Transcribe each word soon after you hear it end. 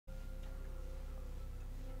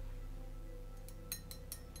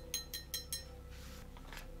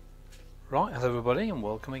Right, hello everybody and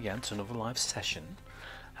welcome again to another live session.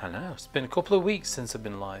 I know, it's been a couple of weeks since I've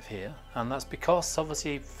been live here, and that's because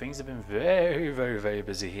obviously things have been very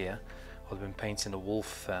busy here. I've been painting a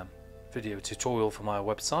wolf video tutorial for my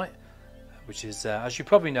website, which is, as you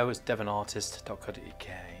probably know, it's devonartist.co.uk.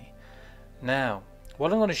 Now,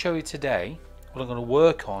 what I'm going to show you today, what I'm going to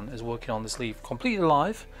work on is working on this leaf completely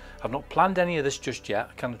live. I've not planned any of this just yet.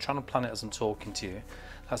 I'm kind of trying to plan it as I'm talking to you.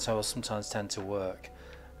 That's how I sometimes tend to work.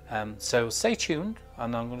 So stay tuned,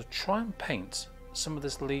 and I'm going to try and paint some of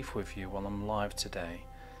this leaf with you while I'm live today,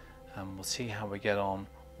 and we'll see how we get on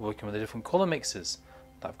working with the different colour mixes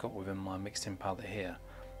that I've got within my mixing palette here.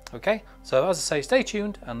 Okay, so as I say, stay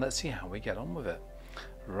tuned and let's see how we get on with it.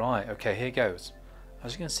 Right, okay, here goes.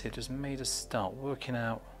 As you can see, it just made us start working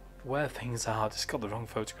out where things are. I just got the wrong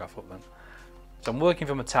photograph up then. So I'm working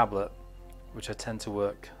from a tablet, which I tend to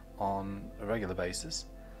work on a regular basis.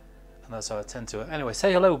 And that's how I tend to. Anyway,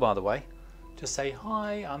 say hello by the way. Just say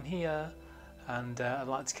hi, I'm here, and I'd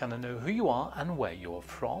like to kind of know who you are and where you're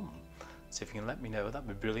from. So if you can let me know, that'd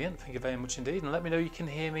be brilliant. Thank you very much indeed, and let me know you can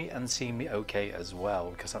hear me and see me okay as well,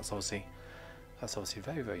 because that's obviously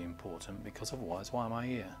very important. Because otherwise, why am I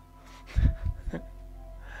here?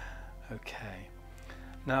 Okay.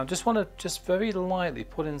 Now I just want to very lightly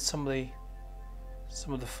put in some of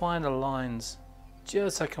the finer lines.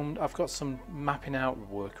 Just so I've got some mapping out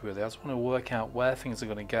work really. I just want to work out where things are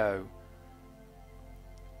going to go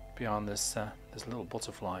beyond this this little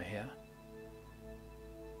butterfly here.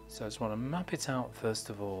 So I just want to map it out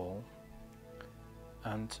first of all,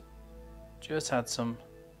 and just add some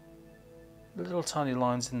little tiny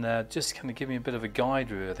lines in there, just kind of give me a bit of a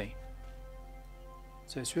guide really.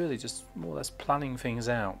 So it's really just more or less planning things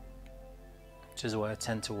out, which is the way I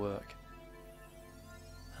tend to work.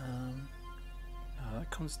 That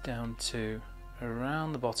comes down to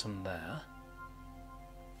around the bottom there,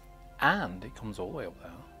 and it comes all the way up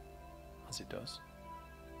there, as it does.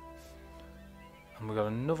 And we've got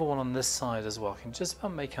another one on this side as well. I can just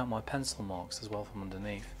about make out my pencil marks as well from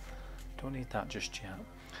underneath. Don't need that just yet.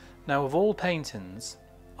 Now with all paintings,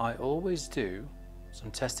 I always do some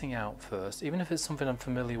testing out first, even if it's something I'm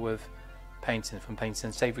familiar with painting,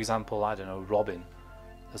 say for example, I don't know, Robin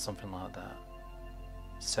or something like that.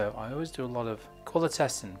 So I always do a lot of colour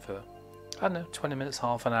testing for, I don't know, 20 minutes,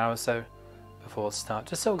 half an hour or so before I start,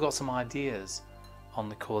 just so I've got some ideas on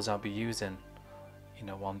the colours I'll be using, you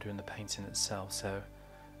know, while I'm doing the painting itself. So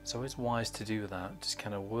it's always wise to do that, just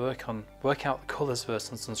kind of work out the colours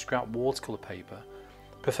first on some scrap watercolour paper,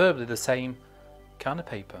 preferably the same kind of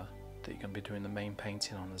paper that you're going to be doing the main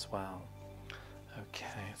painting on as well.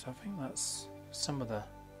 Okay, so I think that's some of the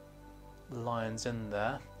lines in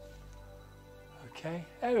there. Okay,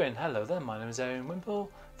 Erin, hello there, my name is Erin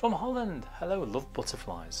Wimple from Holland. Hello, love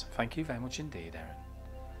butterflies. Thank you very much indeed, Erin.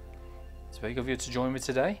 It's very good of you to join me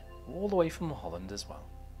today, all the way from Holland as well.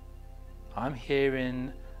 I'm here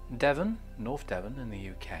in Devon, North Devon in the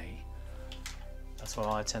UK. That's where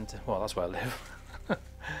I tend to, well, that's where I live.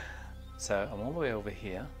 So I'm all the way over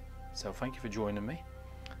here, so thank you for joining me.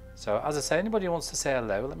 So as I say, anybody who wants to say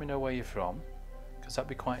hello, let me know where you're from, because that'd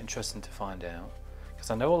be quite interesting to find out. Because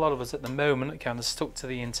I know a lot of us at the moment are kind of stuck to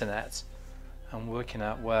the internet and working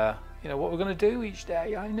out where, you know, what we're going to do each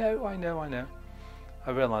day. I know. I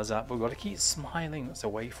realise that, but we've got to keep smiling. That's the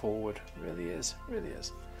way forward. It really is.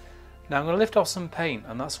 Now I'm going to lift off some paint,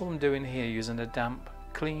 and that's what I'm doing here using a damp,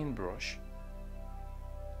 clean brush.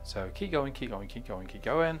 So keep going,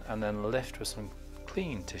 and then lift with some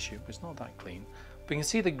clean tissue. It's not that clean, but you can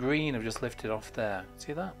see the green I've just lifted off there.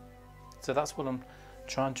 See that? So that's what I'm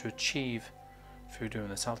trying to achieve through doing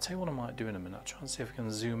this. I'll tell you what I might do in a minute. I'll try and see if I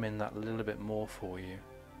can zoom in that a little bit more for you,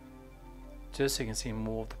 just so you can see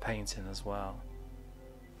more of the painting as well.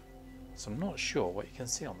 So I'm not sure what you can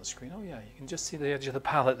see on the screen. Oh yeah, you can just see the edge of the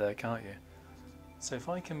palette there, can't you? So if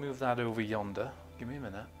I can move that over yonder, give me a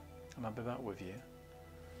minute and I'll be back with you.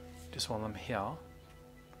 Just while I'm here,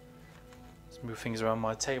 let's move things around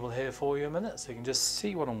my table here for you a minute so you can just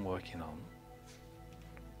see what I'm working on.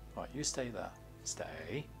 Right, you stay there.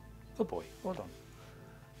 Stay. Good boy, well done.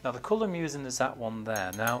 Now the colour I'm using is that one there.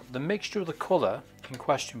 Now the mixture of the colour in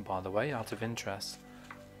question, by the way, out of interest,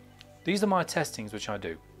 these are my testings which I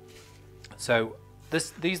do. So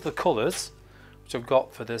these are the colours which I've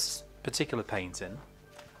got for this particular painting.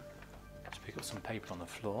 Let's pick up some paper on the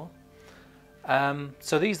floor.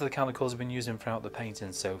 So these are the kind of colours I've been using throughout the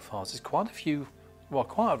painting so far. So there's quite a few, well,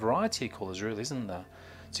 quite a variety of colours really, isn't there?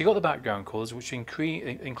 So you've got the background colours, which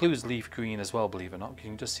includes leaf green as well, believe it or not. You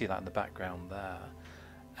can just see that in the background there.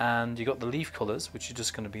 And you've got the leaf colours, which are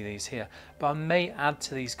just going to be these here. But I may add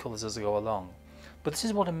to these colours as I go along. But this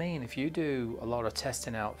is what I mean, if you do a lot of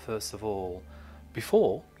testing out first of all,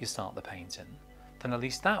 before you start the painting, then at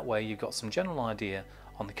least that way you've got some general idea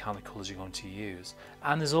on the kind of colours you're going to use.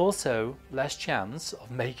 And there's also less chance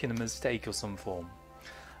of making a mistake of some form.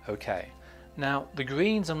 Okay, now the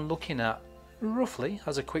greens I'm looking at roughly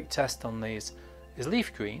as a quick test on these is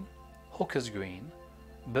leaf green, hooker's green,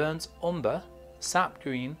 burnt umber, sap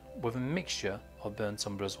green with a mixture of burnt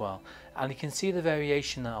umber as well. And you can see the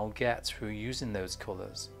variation that I'll get through using those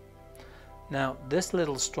colours. Now this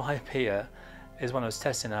little stripe here is one I was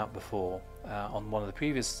testing out before on one of the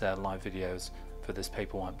previous live videos for this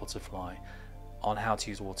paper white butterfly on how to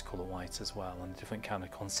use watercolour white as well, and different kind of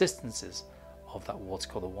consistencies of that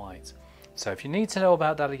watercolour white. So if you need to know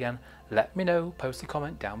about that again, let me know, post a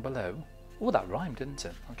comment down below. Oh, that rhymed, didn't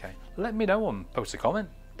it? Okay, let me know and post a comment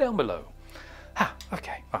down below.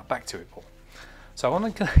 Okay, right, back to it, Paul. So I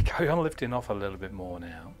want to carry on lifting off a little bit more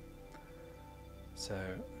now. So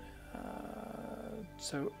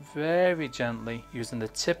very gently using the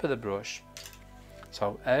tip of the brush.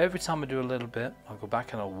 So every time I do a little bit, I'll go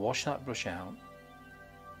back and I'll wash that brush out.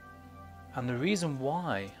 And the reason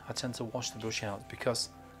why I tend to wash the brush out is because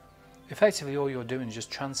effectively all you're doing is just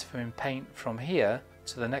transferring paint from here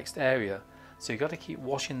to the next area. So you've got to keep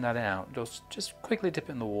washing that out. Just quickly dip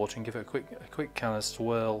it in the water and give it a quick kind of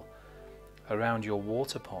swirl around your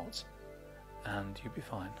water pot, and you'll be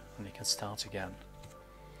fine, and you can start again.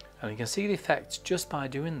 And you can see the effect just by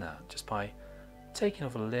doing that, just by taking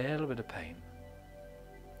off a little bit of paint.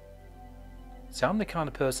 So I'm the kind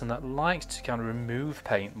of person that likes to kind of remove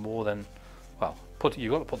paint more than, well,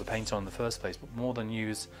 you've got to put the paint on in the first place, but more than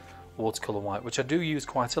use watercolour white, which I do use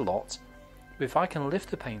quite a lot. But if I can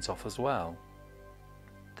lift the paint off as well,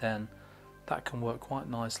 then that can work quite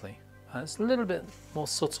nicely. And it's a little bit more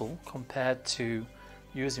subtle compared to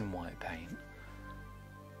using white paint.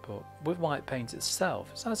 But with white paint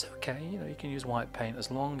itself, that's okay. You know, you can use white paint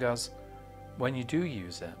as long as when you do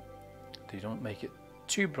use it, you don't make it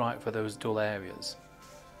too bright for those dull areas,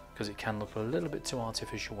 because it can look a little bit too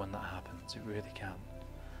artificial when that happens. It really can.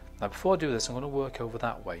 Now before I do this, I'm going to work over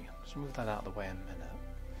that way. Just move that out of the way in a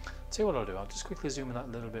minute. See what I'll do, I'll just quickly zoom in that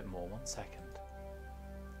a little bit more. 1 second.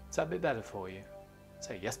 Is that a bit better for you?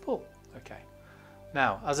 Say yes, Paul. Okay.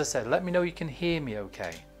 Now, as I said, let me know you can hear me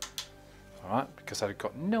okay. Alright, because I've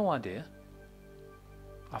got no idea.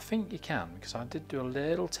 I think you can, because I did do a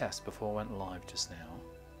little test before I went live just now.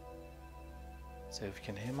 So if you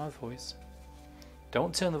can hear my voice,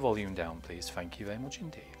 don't turn the volume down, please. Thank you very much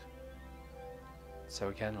indeed. So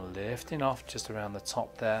again, lifting off just around the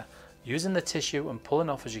top there, using the tissue and pulling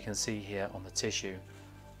off, as you can see here on the tissue,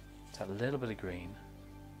 that little bit of green.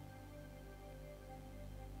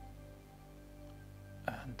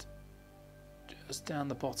 And just down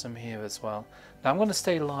the bottom here as well. Now I'm going to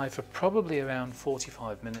stay live for probably around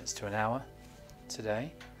 45 minutes to an hour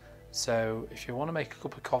today. So if you want to make a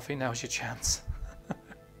cup of coffee, now's your chance.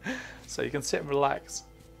 So you can sit and relax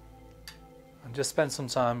and just spend some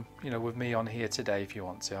time, you know, with me on here today if you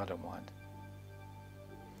want to. I don't mind.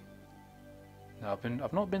 Now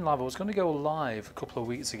I've not been live. I was going to go live a couple of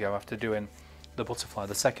weeks ago after doing the butterfly,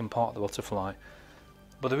 the second part of the butterfly.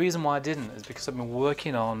 But the reason why I didn't is because I've been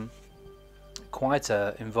working on quite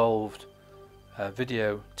a involved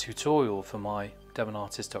video tutorial for my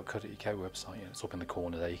devonartist.co.uk website. Yeah, it's up in the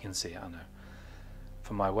corner there, you can see it, I know,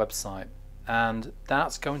 for my website. And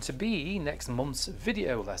that's going to be next month's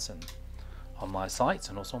video lesson on my site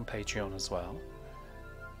and also on Patreon as well.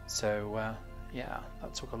 So yeah,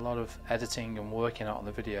 that took a lot of editing and working out on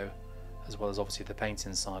the video, as well as obviously the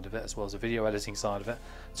painting side of it, as well as the video editing side of it.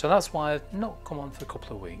 So that's why I've not come on for a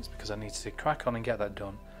couple of weeks, because I need to crack on and get that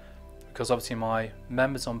done. Because obviously my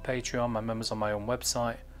members on Patreon, my members on my own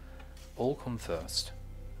website, all come first,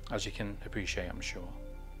 as you can appreciate, I'm sure.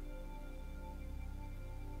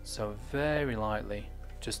 So very lightly,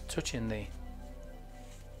 just touching the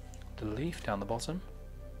leaf down the bottom.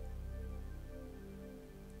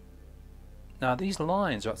 Now these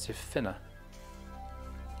lines are actually thinner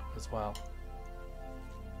as well,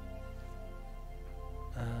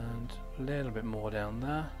 and a little bit more down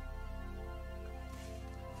there.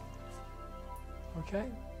 Okay,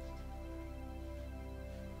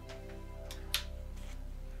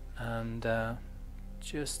 and I'm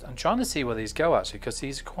trying to see where these go actually, because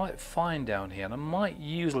these are quite fine down here, and I might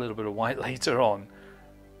use a little bit of white later on.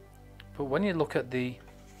 But when you look at the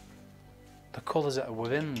colours that are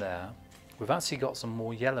within there, we've actually got some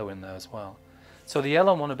more yellow in there as well. So the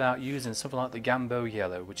yellow one about using something like the Gambo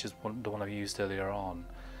yellow, which is the one I used earlier on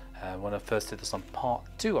when I first did this on part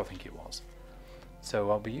 2, I think it was.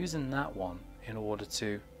 So I'll be using that one in order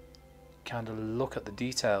to kind of look at the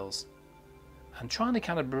details and trying to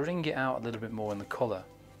kind of bring it out a little bit more in the colour,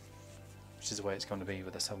 which is the way it's going to be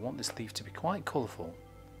with this. I want this leaf to be quite colourful.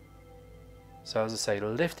 So as I say,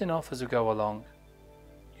 lifting off as we go along,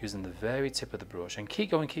 using the very tip of the brush, and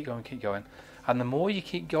keep going, keep going, keep going. And the more you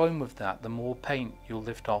keep going with that, the more paint you'll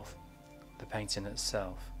lift off the painting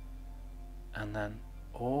itself. And then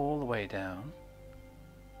all the way down.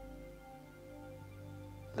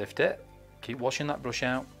 Lift it, keep washing that brush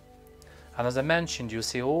out. And as I mentioned, you'll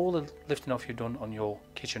see all the lifting off you've done on your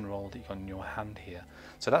kitchen roll that you've got in your hand here.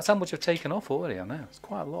 So that's how much I've taken off already, I know. It's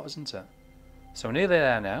quite a lot, isn't it? So we're nearly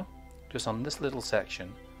there now, just on this little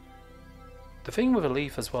section. The thing with a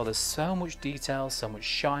leaf as well, there's so much detail, so much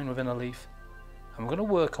shine within a leaf. And we're going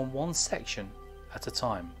to work on one section at a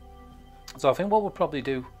time. So I think what we'll probably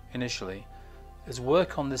do initially is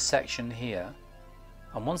work on this section here.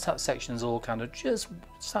 And once that section is all kind of just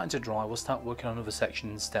starting to dry, we'll start working on another section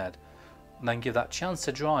instead. And then give that chance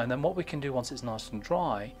to dry, and then what we can do once it's nice and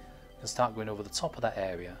dry, and start going over the top of that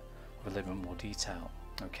area with a little bit more detail.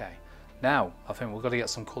 Okay, now I think we've got to get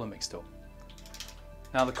some colour mixed up.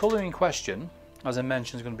 Now the colour in question, as I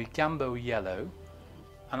mentioned, is going to be Gambo Yellow,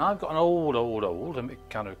 and I've got an old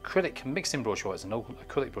kind of acrylic mixing brush, or it's an old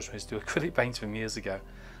acrylic brush. I used to do acrylic paint from years ago,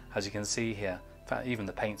 as you can see here. In fact, even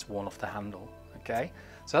the paint's worn off the handle. Okay,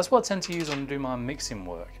 so that's what I tend to use when I do my mixing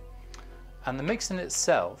work, and the mixing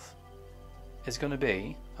itself is going to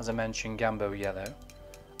be, as I mentioned, Gambo Yellow.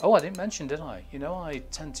 Oh, I didn't mention, did I? You know, I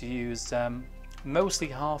tend to use mostly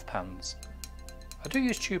half pans. I do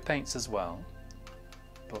use tube paints as well,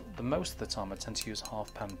 but the most of the time I tend to use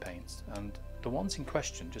half pan paints. And the ones in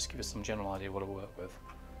question, just give us some general idea what I work with,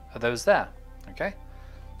 are those there. Okay,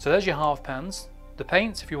 so there's your half pans. The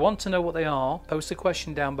paints, if you want to know what they are, post a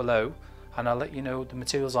question down below and I'll let you know the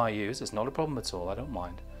materials I use. It's not a problem at all, I don't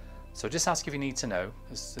mind. So just ask if you need to know,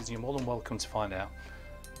 as you're more than welcome to find out.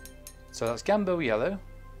 So that's Gambo Yellow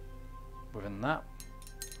within that.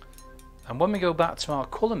 And when we go back to our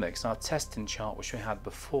colour mix, our testing chart which we had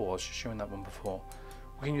before, I was just showing that one before,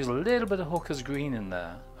 we can use a little bit of Hooker's Green in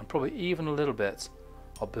there, and probably even a little bit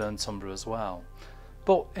of Burnt Umber as well.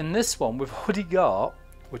 But in this one we've already got,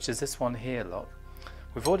 which is this one here, look,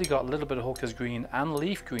 we've already got a little bit of Hooker's Green and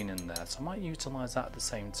Leaf Green in there, so I might utilise that at the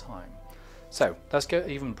same time. So let's go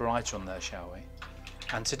even brighter on there, shall we?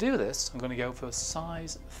 And to do this, I'm going to go for a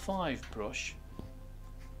size 5 brush,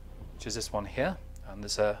 which is this one here. And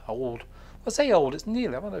there's a old, I say old, it's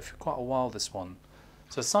nearly, I've had it for quite a while, this one.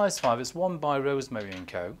 So size 5, it's one by Rosemary &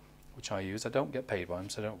 Co, which I use. I don't get paid by them,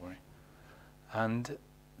 so don't worry. And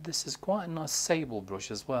this is quite a nice sable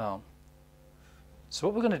brush as well. So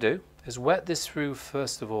what we're going to do is wet this through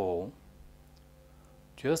first of all,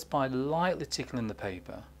 just by lightly tickling the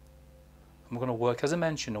paper. And we're going to work, as I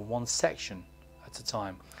mentioned, on one section at a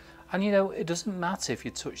time. And you know, it doesn't matter if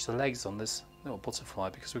you touch the legs on this little butterfly,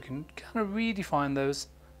 because we can kind of redefine those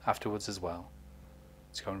afterwards as well.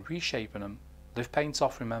 Let's go and reshaping them. Lift paint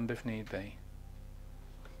off, remember, if need be.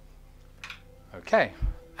 Okay,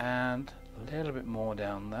 and a little bit more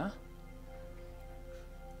down there.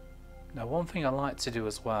 Now one thing I like to do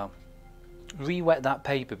as well, re-wet that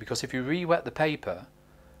paper, because if you re-wet the paper,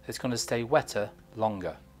 it's going to stay wetter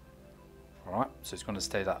longer. Alright, so it's going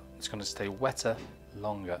to stay wetter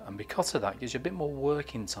longer, and because of that, it gives you a bit more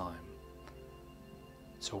working time.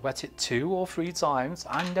 So wet it 2 or 3 times.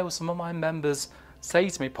 I know some of my members say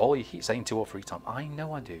to me, Paul, you keep saying 2 or 3 times. I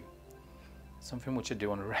know I do. Something which I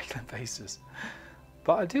do on a regular basis.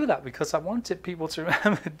 But I do that because I wanted people to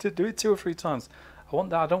remember to do it 2 or 3 times.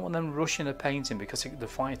 I don't want them rushing a painting because they're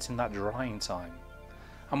fighting that drying time.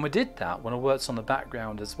 And we did that when I worked on the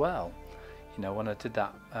background as well. You know, when I did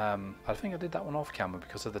that, I think I did that one off camera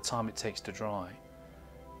because of the time it takes to dry.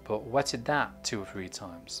 But wetted that 2 or 3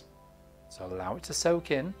 times. So allow it to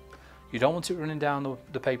soak in. You don't want it running down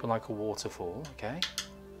the paper like a waterfall, okay?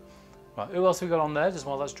 Right, who else have we got on there just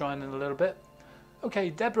while that's drying in a little bit? Okay,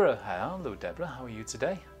 Deborah. Hello, Deborah. How are you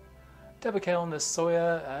today? Deborah K on the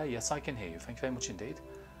Sawyer. Yes, I can hear you. Thank you very much indeed.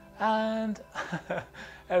 And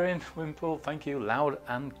Erin Wimple, thank you. Loud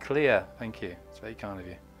and clear. Thank you. It's very kind of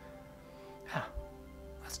you. Ah,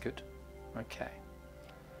 that's good. Okay.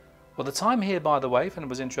 Well, the time here, by the way, if anyone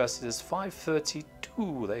was interested, is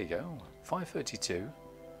 5:32. There you go. 5:32.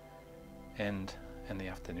 And in the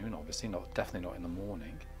afternoon, obviously, definitely not in the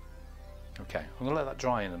morning. Okay, I'm going to let that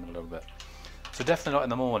dry in a little bit. So definitely not in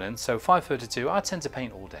the morning. So 5:32. I tend to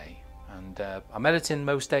paint all day, and I'm editing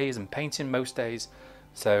most days and painting most days.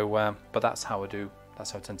 So, but that's how I do.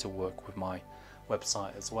 That's how I tend to work with my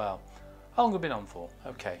website as well. How long have we been on for?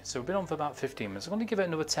 Okay, so we've been on for about 15 minutes. I'm going to give it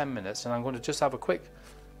another 10 minutes, and I'm going to just have a quick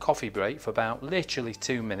coffee break for about literally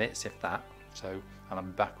 2 minutes, if that. So, and I'll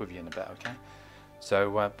be back with you in a bit. Okay.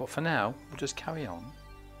 So, but for now, we'll just carry on.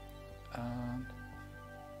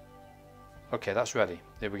 Okay, that's ready.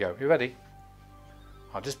 Here we go. You ready?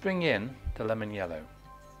 I'll just bring in the lemon yellow.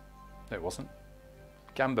 No, it wasn't.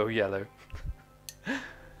 Gambo yellow.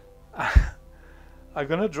 I'm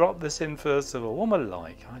going to drop this in first of all. What am I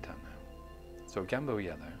like? I don't know. So Gambo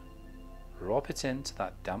yellow. Drop it into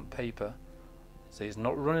that damp paper. See, it's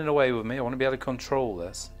not running away with me. I want to be able to control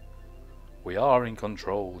this. We are in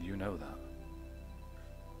control, you know that.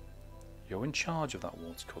 You're in charge of that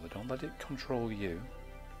watercolour. Don't let it control you.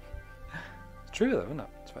 It's true though, isn't it?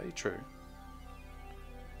 It's very true.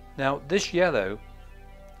 Now, this yellow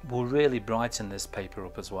will really brighten this paper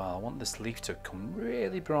up as well. I want this leaf to come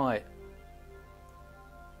really bright.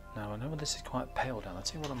 Now, I know this is quite pale down. I'll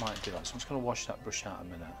tell you what I might do. So I'm just going to wash that brush out a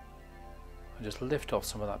minute. And just lift off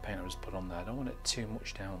some of that paint I just put on there. I don't want it too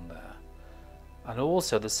much down there. And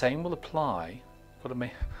also, the same will apply. Got to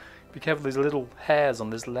be careful, there's little hairs on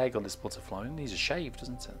this leg on this butterfly. It needs a shave,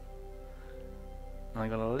 doesn't it? And I'm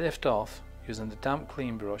going to lift off using the damp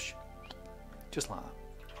clean brush, just like that.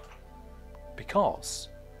 Because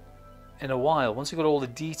in a while, once you've got all the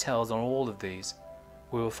details on all of these,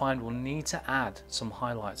 we will find we'll need to add some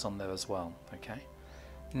highlights on there as well. Okay.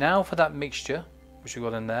 Now for that mixture, which we've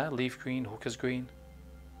got in there, leaf green, hooker's green,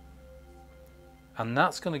 and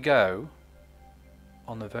that's going to go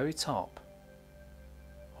on the very top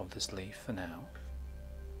of this leaf for now.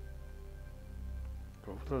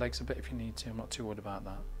 Go over the legs a bit if you need to. I'm not too worried about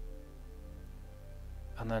that.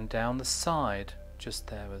 And then down the side, just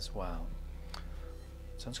there as well.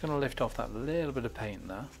 So I'm just going to lift off that little bit of paint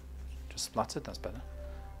there. Just splattered, that's better.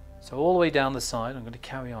 So all the way down the side, I'm going to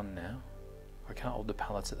carry on now. I can't hold the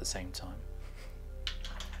palette at the same time.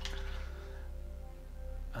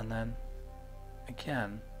 And then,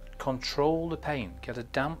 again, control the paint. Get a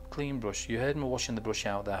damp, clean brush. You heard me washing the brush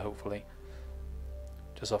out there, hopefully.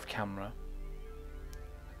 Just off camera.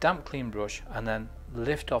 A damp, clean brush, and then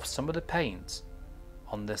lift off some of the paint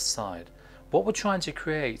on this side. What we're trying to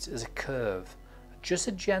create is a curve. Just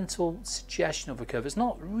a gentle suggestion of a curve. It's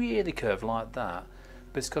not really curved like that,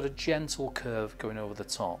 but it's got a gentle curve going over the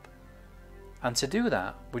top. And to do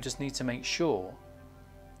that, we just need to make sure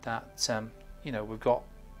that you know, we've got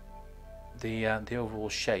the overall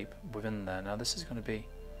shape within there. Now this is going to be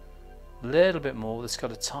a little bit more. It's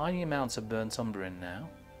got a tiny amount of burnt umber in now.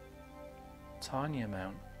 Tiny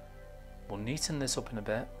amount. We'll neaten this up in a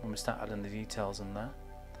bit when we start adding the details in there.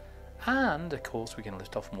 And of course we can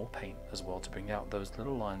lift off more paint as well to bring out those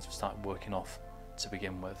little lines we started working off to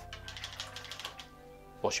begin with.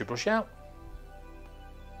 Wash your brush out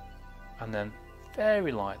and then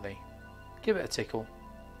very lightly give it a tickle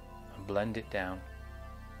and blend it down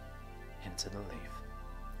into the leaf.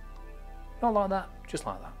 Not like that, just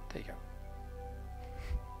like that. There you go.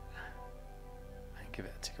 And give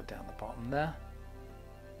it a tickle down the bottom there.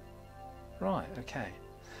 Right, okay.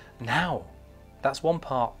 Now, that's one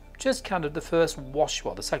part. Just kind of the first wash,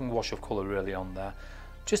 well, the second wash of colour really on there,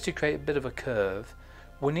 just to create a bit of a curve.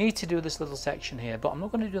 We need to do this little section here, but I'm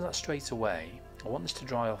not going to do that straight away. I want this to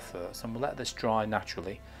dry off first, and we'll let this dry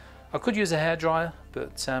naturally. I could use a hairdryer,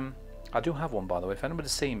 but I do have one, by the way. If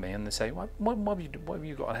anybody's seen me and they say, what have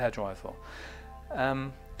you got a hairdryer for?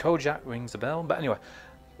 Kojak rings a bell, but anyway,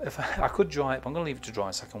 if I could dry it, but I'm going to leave it to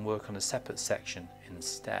dry so I can work on a separate section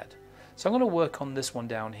instead. So I'm going to work on this one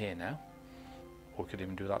down here now. Or we could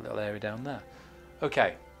even do that little area down there.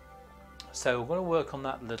 Okay, so we're going to work on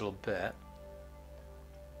that little bit.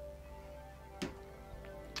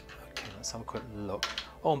 Okay, let's have a quick look.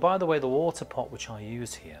 Oh, and by the way, the water pot which I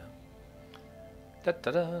use here,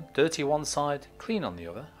 dirty one side, clean on the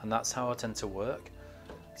other, and that's how I tend to work.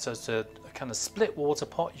 So it's a kind of split water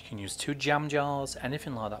pot. You can use 2 jam jars,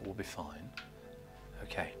 anything like that will be fine.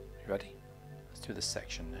 Okay, you ready? Let's do this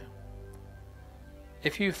section now.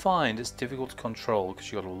 If you find it's difficult to control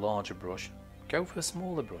because you've got a larger brush, go for a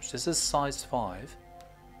smaller brush. This is size 5.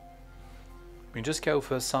 You can just go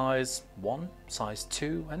for size 1, size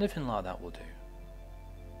 2, anything like that will do.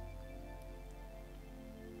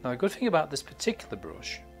 Now the good thing about this particular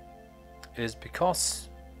brush is because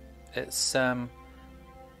it's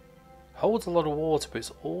holds a lot of water, but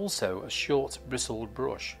it's also a short bristled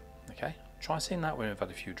brush. Okay, try seeing that when we've had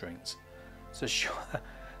a few drinks. So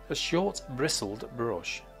a short bristled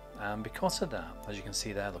brush, and because of that, as you can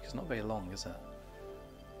see there, look, it's not very long, is it?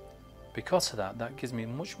 Because of that, that gives me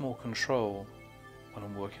much more control when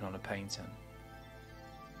I'm working on a painting.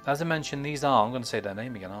 As I mentioned, these are, I'm going to say their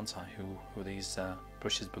name again, aren't I, who these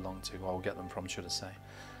brushes belong to, or I'll get them from, should I say.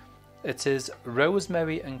 It is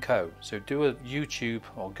Rosemary & Co. So do a YouTube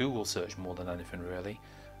or Google search more than anything really,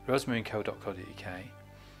 rosemaryandco.co.uk,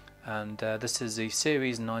 And this is the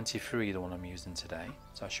Series 93, the one I'm using today.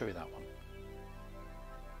 So I'll show you that one.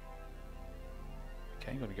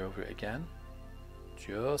 Okay, I'm going to go over it again.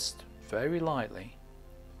 Just very lightly.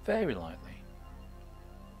 Very lightly.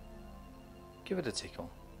 Give it a tickle.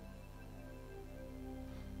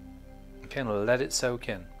 Okay, and let it soak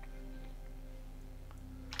in.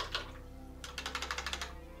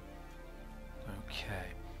 Okay.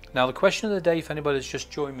 Now the question of the day, if anybody's just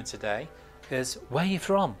joined me today, is where are you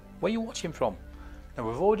from? Where are you watching from? Now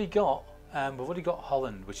we've already got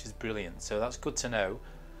Holland, which is brilliant. So that's good to know.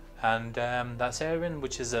 And that's Erin,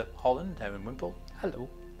 which is at Holland. Erin Wimple. Hello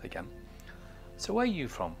again. So where are you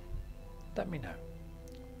from? Let me know.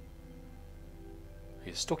 Are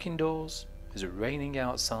you stuck indoors? Is it raining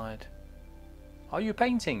outside? Are you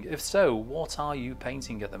painting? If so, what are you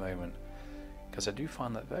painting at the moment? Because I do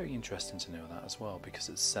find that very interesting to know that as well, because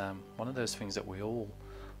it's one of those things that we all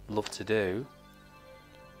love to do.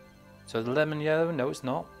 So the lemon yellow, no it's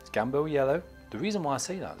not, it's Gambo yellow. The reason why I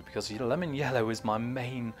say that is because the lemon yellow is my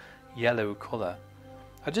main yellow colour.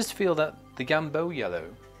 I just feel that the Gambo yellow,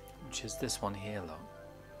 which is this one here, look,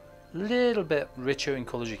 a little bit richer in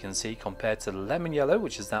colours you can see compared to the lemon yellow,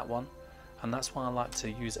 which is that one. And that's why I like to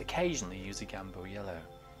occasionally use a Gambo yellow.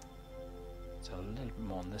 So a little bit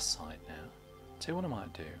more on this side now. So what I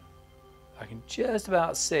might do, I can just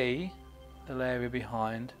about see the little area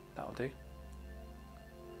behind, that'll do.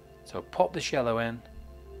 So pop this yellow in,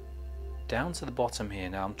 down to the bottom here.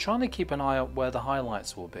 Now I'm trying to keep an eye out where the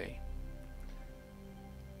highlights will be.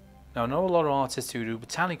 Now I know a lot of artists who do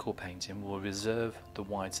botanical painting will reserve the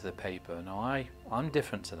white of the paper. Now I'm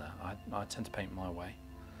different to that. I tend to paint my way.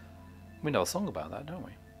 We know a song about that, don't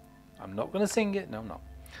we? I'm not going to sing it, no I'm not.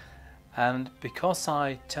 And because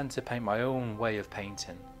I tend to paint my own way of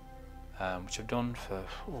painting, which I've done for,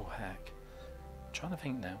 oh heck, I'm trying to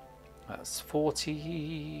think now. That's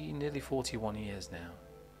nearly 41 years now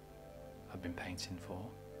I've been painting for.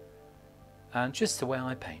 And just the way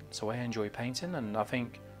I paint, it's the way I enjoy painting, and I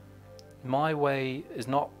think my way is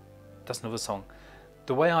not, that's another song,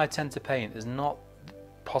 the way I tend to paint is not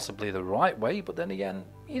possibly the right way, but then again,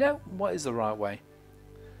 you know, what is the right way?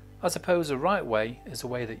 I suppose the right way is the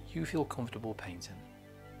way that you feel comfortable painting.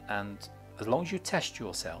 And as long as you test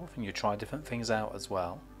yourself and you try different things out as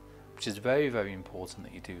well, which is very, very important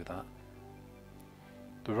that you do that,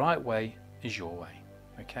 the right way is your way,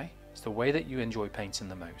 okay? It's the way that you enjoy painting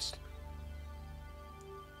the most.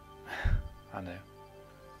 I know.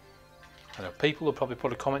 People will probably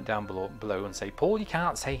put a comment down below and say, Paul, you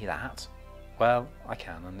can't say that. Well, I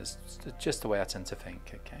can, and it's just the way I tend to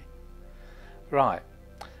think, okay? Right,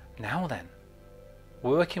 now then,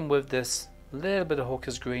 working with this little bit of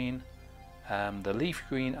Hooker's green, the leaf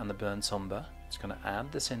green and the burnt umber, it's going to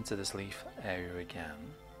add this into this leaf area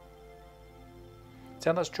again. See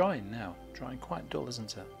how that's drying now? Drying quite dull,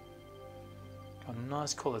 isn't it? Got a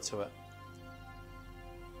nice colour to it.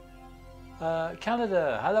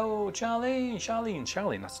 Canada, hello Charlene,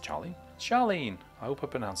 that's Charlene. Charlene, I hope I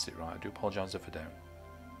pronounced it right, I do apologise if I don't.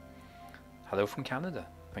 Hello from Canada,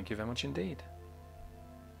 thank you very much indeed.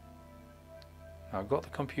 I've got the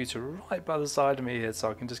computer right by the side of me here, so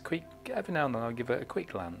I can just every now and then I'll give it a quick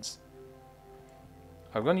glance.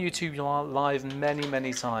 I've gone YouTube live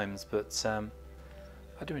many times, but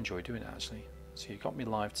I do enjoy doing it actually. So you got me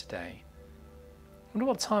live today. I wonder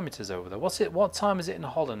what time it is over there. What time is it in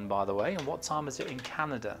Holland, by the way, and what time is it in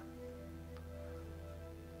Canada?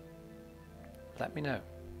 Let me know.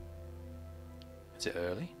 Is it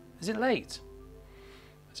early? Is it late?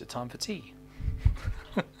 Is it time for tea?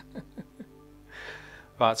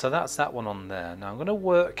 Right, so that's that one on there. Now I'm going to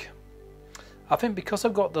work, I think because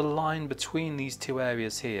I've got the line between these two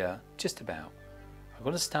areas here, just about, I'm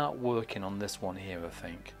going to start working on this one here, I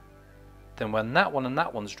think. Then when that one and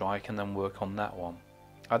that one's dry, I can then work on that one.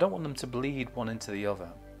 I don't want them to bleed one into the other.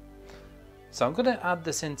 So I'm going to add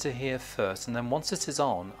this into here first, and then once this is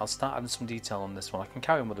on, I'll start adding some detail on this one. I can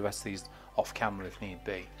carry on with the rest of these off camera if need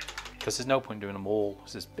be, because there's no point doing them all,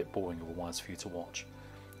 because it's a bit boring otherwise for you to watch.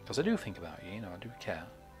 Because I do think about you, you know, I do care.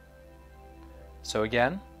 So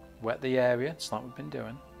again, wet the area, just like we've been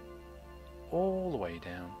doing, all the way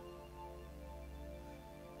down.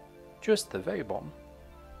 Just the very bottom,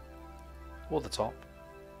 or the top,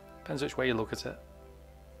 depends which way you look at it.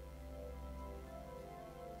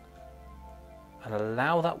 And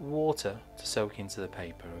allow that water to soak into the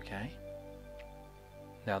paper, okay?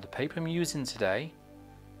 Now the paper I'm using today,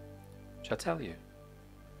 shall I tell you?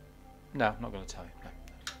 No, I'm not going to tell you.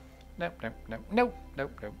 No.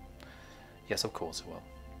 Yes, of course I will.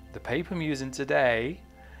 The paper I'm using today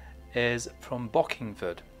is from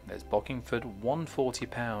Bockingford. There's Bockingford 140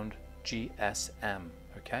 pound GSM,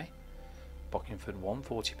 okay? Bockingford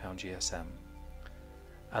 140 pound GSM.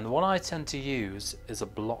 And the one I tend to use is a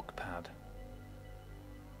block pad.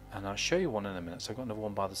 And I'll show you one in a minute. So I've got another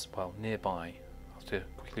one by the, well, nearby. I'll have to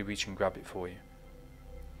quickly reach and grab it for you.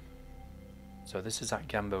 So this is that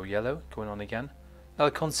Gambo yellow going on again. Now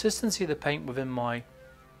the consistency of the paint within my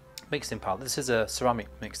mixing palette, this is a ceramic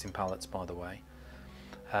mixing palette by the way.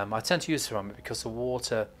 I tend to use ceramic because the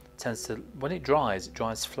water tends to, when it dries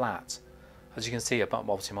flat. As you can see,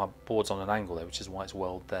 obviously my board's on an angle there, which is why it's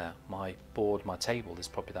welled there. My board, my table is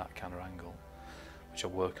probably that kind of angle, which I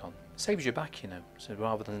work on. Saves you back, you know, so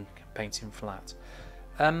rather than painting flat.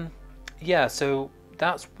 Yeah, so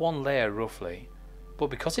that's one layer roughly, but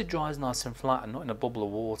because it dries nice and flat and not in a bubble of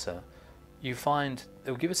water, you find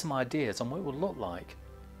it will give us some ideas on what it will look like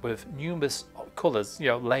with numerous colours, you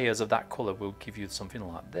know, layers of that colour will give you something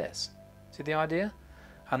like this. See the idea?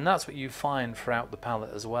 And that's what you find throughout the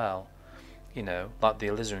palette as well. You know, like the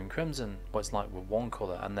alizarin crimson, what it's like with one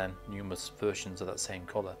colour and then numerous versions of that same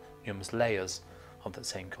colour, numerous layers of that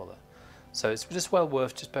same colour. So it's just well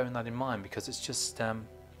worth just bearing that in mind, because it's just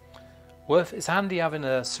it's handy having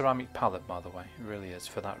a ceramic palette, by the way. It really is,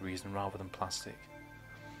 for that reason, rather than plastic.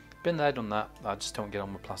 Been there, done that. I just don't get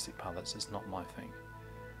on with plastic palettes. It's not my thing.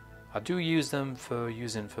 I do use them for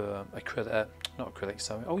acrylic, not acrylic,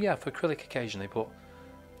 sorry. Oh yeah, for acrylic occasionally, but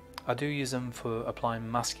I do use them for applying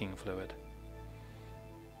masking fluid,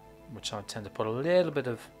 which I tend to put a little bit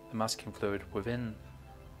of the masking fluid within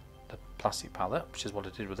the plastic palette, which is what I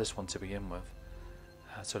did with this one to begin with,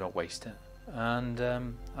 so I don't waste it. And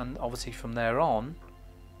obviously from there on,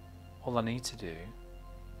 all I need to do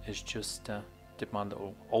is just dip my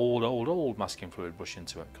little old masking fluid brush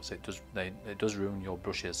into it, because it does ruin your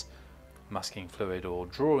brushes, masking fluid or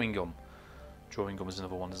drawing gum. Drawing gum is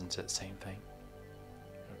another one, isn't it? Same thing.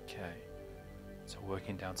 Okay, so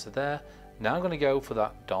working down to there. Now I'm going to go for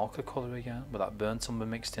that darker colour again, with that burnt umber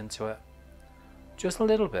mixed into it. Just a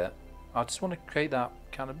little bit. I just want to create that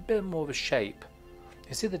kind of bit more of a shape.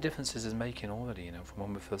 You see the differences it's making already, you know, from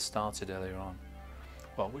when we first started earlier on.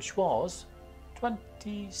 Well, which was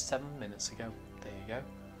 27 minutes ago. There you go.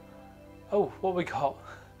 Oh, what we got?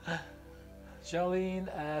 Jolene,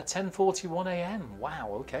 10:41 AM. Wow,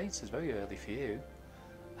 okay, so it's very early for you.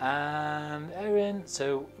 And Erin,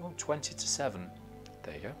 so 20 to 7.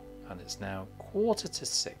 There you go. And it's now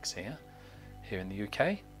 5:45 here in the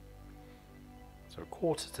UK. So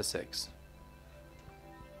 5:45.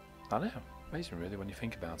 I know, amazing really when you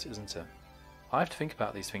think about it, isn't it? I have to think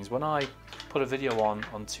about these things. When I put a video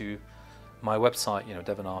onto my website, you know,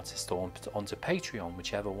 Devon Artist, or onto Patreon,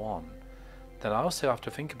 whichever one, then I also have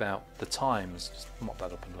to think about the times, just mop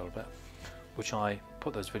that up a little bit, which I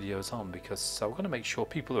put those videos on, because I'm going to make sure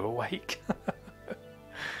people are awake.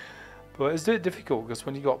 But it's a bit difficult, because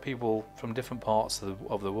when you've got people from different parts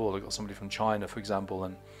of the world, I've got somebody from China, for example,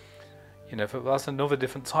 and you know, that's another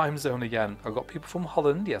different time zone again. I've got people from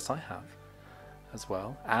Holland, yes I have, as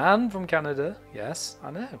well, and from Canada, yes,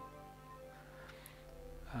 I know,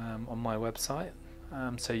 on my website.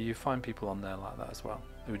 So you find people on there like that as well,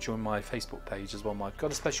 who join my Facebook page as well. I've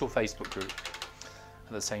got a special Facebook group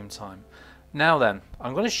at the same time. Now then,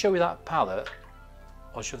 I'm going to show you that palette,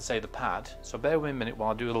 or should I say the pad, so bear with me a minute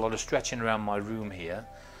while I do a lot of stretching around my room here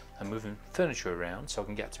and moving furniture around so I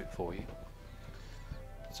can get to it for you.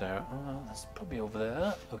 So that's probably over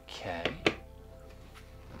there. Okay,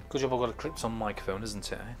 good job I've got a clips on microphone, isn't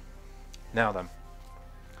it? Now then,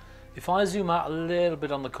 if I zoom out a little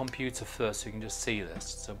bit on the computer first so you can just see this,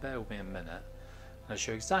 so bear with me a minute and I'll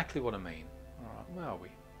show you exactly what I mean. Alright, where are we?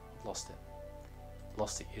 Lost it.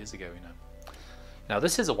 Lost it years ago, you know. Now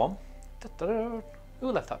this is a one. Who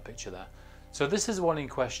left that picture there? So this is the one in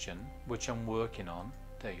question, which I'm working on.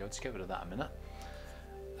 There you go, let's get rid of that a minute.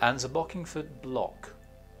 And it's a Bockingford block,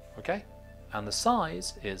 okay? And the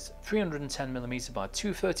size is 310mm by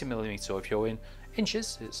 230mm, or if you're in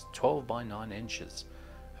inches, it's 12 by 9 inches.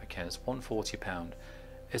 Okay, it's £140.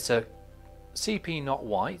 It's a CP not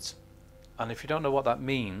white, and if you don't know what that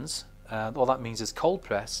means, all that means is cold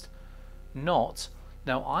pressed, not.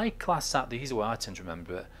 Now I class that, the easy way I tend to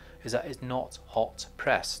remember it, is that it's not hot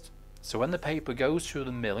pressed. So when the paper goes through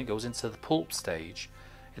the mill, it goes into the pulp stage,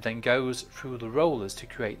 it then goes through the rollers to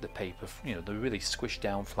create the paper, you know, the really squished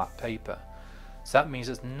down flat paper. So that means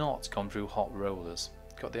it's not gone through hot rollers.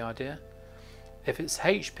 Got the idea? If it's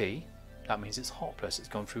HP, that means it's hot press, it's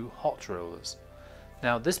gone through hot rollers.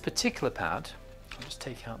 Now this particular pad, I'll just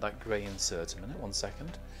take out that grey insert a minute, 1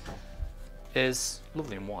 second, is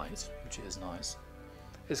lovely and white, which is nice.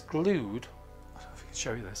 It's glued, I don't know if I can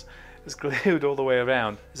show you this, it's glued all the way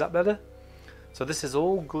around. Is that better? So this is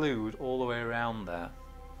all glued all the way around there.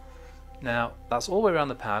 Now that's all the way around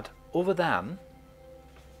the pad, other than,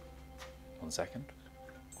 one second,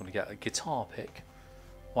 I'm going to get a guitar pick.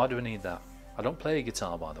 Why do I need that? I don't play a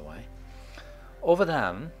guitar, by the way. Other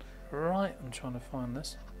than, right, I'm trying to find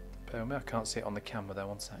this. Bear with me, I can't see it on the camera there,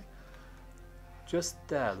 one sec. Just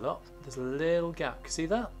there, look, there's a little gap. Can you see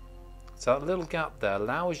that? So that little gap there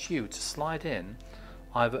allows you to slide in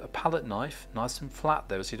either a palette knife, nice and flat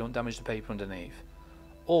though, so you don't damage the paper underneath.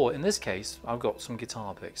 Or in this case, I've got some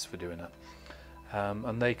guitar picks for doing it.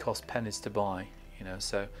 And they cost pennies to buy, you know,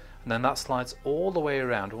 so, and then that slides all the way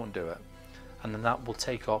around, I won't do it. And then that will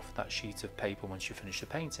take off that sheet of paper once you finish the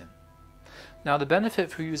painting. Now the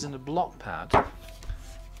benefit for using a block pad,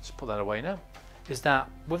 just put that away now, is that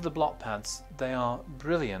with the block pads, they are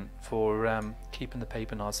brilliant for keeping the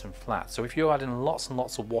paper nice and flat. So if you're adding lots and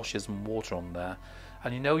lots of washes and water on there,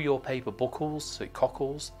 and you know your paper buckles, so it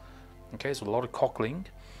cockles, okay, so a lot of cockling,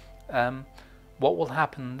 what will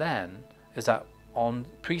happen then is that on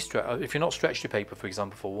pre-stretch, if you're not stretched your paper, for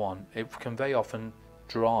example, for one, it can very often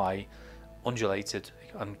dry, undulated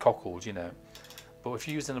and cockled, you know. But if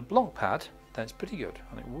you're using a block pad, then it's pretty good,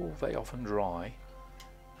 and it will very often dry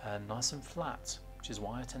and nice and flat, which is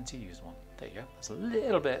why I tend to use one. There you go. That's a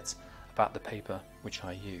little bit about the paper which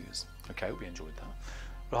I use. Okay, hope you enjoyed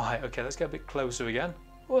that. Right, okay, let's get a bit closer again.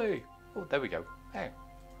 Whey! Oh, there we go. Hey.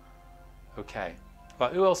 Okay.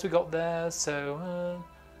 Right, who else we got there? So,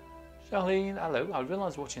 Charlene, hello. I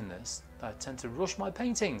realise watching this that I tend to rush my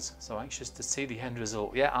paintings, so anxious to see the end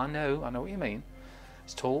result. Yeah, I know what you mean.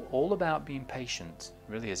 It's all about being patient,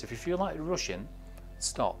 it really is. If you feel like rushing,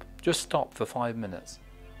 stop. Just stop for 5 minutes.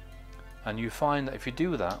 And you find that if you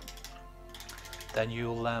do that, then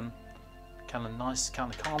you'll kind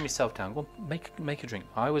of calm yourself down. Go make a drink.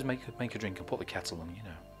 I always make a drink and put the kettle on, you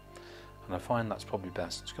know. And I find that's probably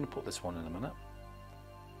best. I'm just going to put this one in a minute.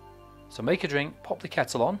 So make a drink, pop the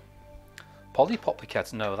kettle on. Polly, pop the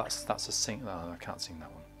kettle. No, that's a sing. No, I can't sing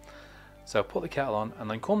that one. So put the kettle on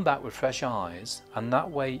and then come back with fresh eyes, and that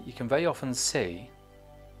way you can very often see.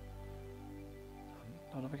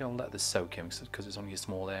 I don't think I'll let this soak in because it's only a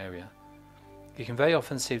small area. You can very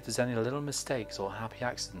often see if there's any little mistakes or happy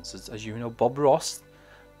accidents. As you know, Bob Ross,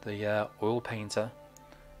 the oil painter,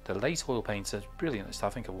 the late oil painter, brilliant. I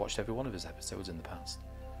think I've watched every one of his episodes in the past.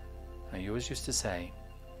 And he always used to say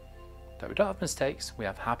that we don't have mistakes, we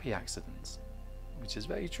have happy accidents. Which is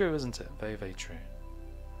very true, isn't it? Very, very true.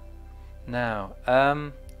 Now,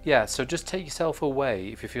 yeah, so just take yourself away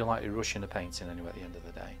if you feel like you're rushing a painting anyway at the end of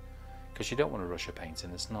the day. Because you don't want to rush a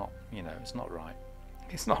painting, it's not, you know, it's not right.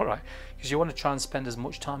 It's not right, because you want to try and spend as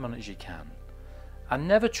much time on it as you can. And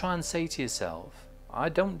never try and say to yourself, I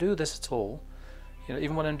don't do this at all. You know,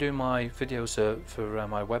 even when I'm doing my videos for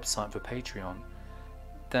my website for Patreon,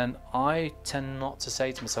 then I tend not to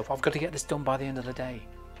say to myself, I've got to get this done by the end of the day.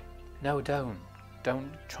 No, don't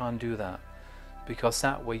try and do that, because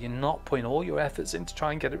that way you're not putting all your efforts in to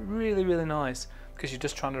try and get it really, really nice, because you're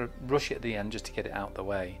just trying to rush it at the end just to get it out the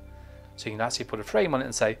way. So you can actually put a frame on it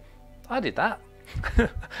and say, I did that.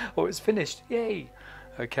 Or it's finished, yay.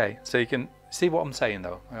 Okay, so you can see what I'm saying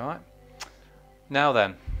though. All right, now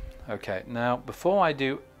then, okay, now before I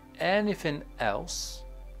do anything else,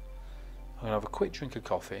 I'm gonna have a quick drink of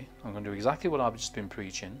coffee. I'm gonna do exactly what I've just been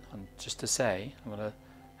preaching, and just to say, I'm gonna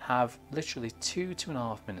have literally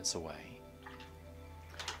 2.5 minutes away.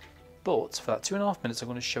 But for that 2.5 minutes, I'm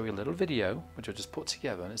going to show you a little video which I just put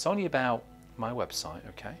together, and it's only about my website,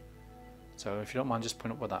 okay? So if you don't mind just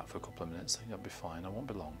putting up with that for a couple of minutes, that'll be fine. I won't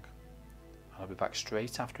be long. I'll be back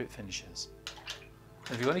straight after it finishes.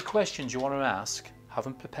 And if you've got any questions you want to ask, have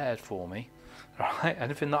them prepared for me. Alright,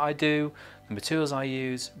 anything that I do, the materials I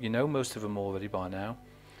use, you know most of them already by now.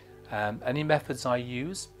 Any methods I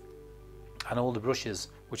use, and all the brushes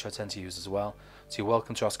which I tend to use as well. So you're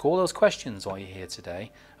welcome to ask all those questions while you're here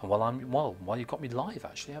today, and while you've got me live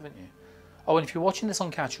actually, haven't you? Oh, and if you're watching this on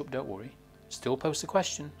catch up, don't worry. Still post a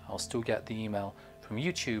question. I'll still get the email from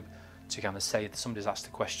YouTube to kind of say that somebody's asked a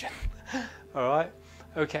question. All right.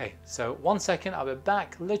 Okay. So 1 second. I'll be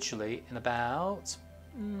back literally in about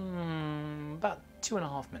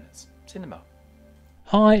 2.5 minutes. See you in a moment.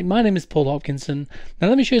 Hi, my name is Paul Hopkinson. Now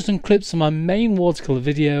let me show you some clips from my main watercolour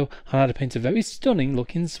video on how to paint a very stunning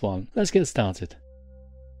looking swan. Let's get started.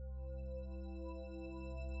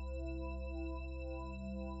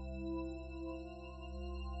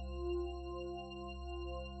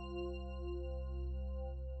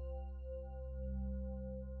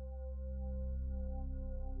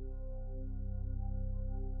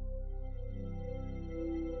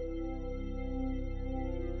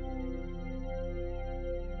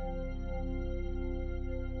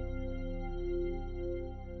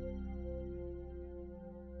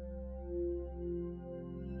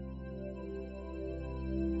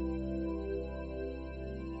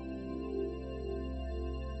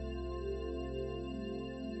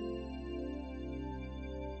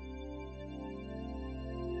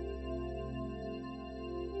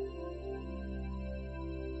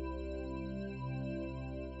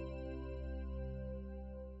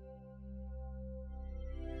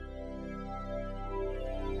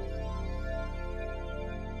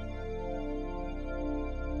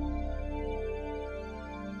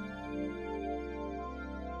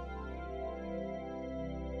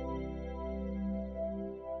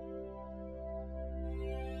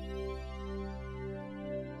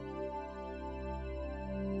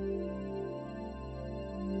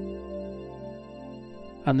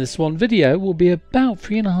 and this one video will be about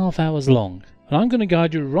 3.5 hours long. And I'm going to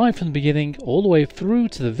guide you right from the beginning all the way through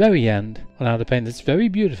to the very end on how to paint this very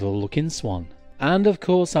beautiful looking swan. And of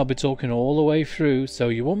course I'll be talking all the way through, so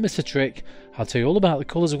you won't miss a trick. I'll tell you all about the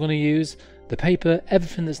colours I'm going to use, the paper,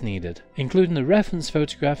 everything that's needed, including the reference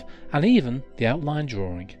photograph and even the outline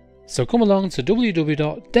drawing. So come along to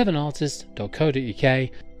www.devonartist.co.uk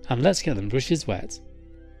and let's get them brushes wet.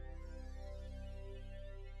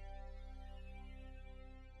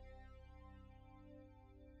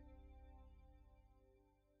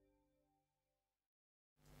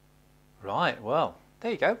 Right, well,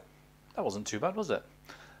 there you go. That wasn't too bad, was it?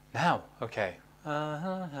 Now, okay.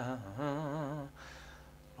 Right,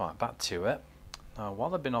 back to it. Now,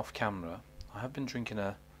 while I've been off camera, I have been drinking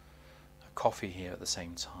a coffee here at the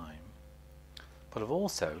same time. But I've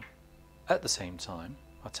also, at the same time,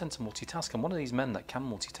 I tend to multitask. I'm one of these men that can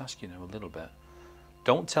multitask, you know, a little bit.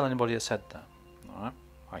 Don't tell anybody I said that. Alright,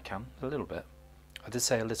 I can, a little bit. I did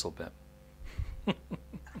say a little bit.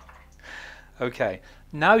 Okay,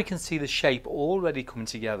 now you can see the shape already coming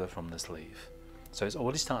together from this leaf. So it's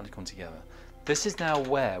already starting to come together. This is now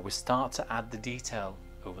where we start to add the detail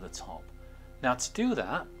over the top. Now to do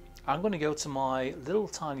that, I'm going to go to my little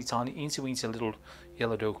tiny eensy weensy little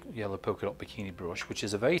yellow polka dot bikini brush, which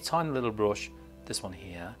is a very tiny little brush, this one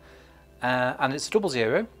here. And it's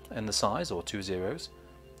 00 in the size, or 2 zeros.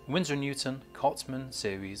 Winsor & Newton Cotsman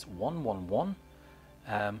Series 111.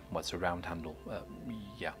 Well, it's a round handle.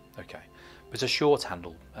 Yeah, okay. But it's a short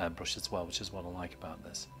handle brush as well, which is what I like about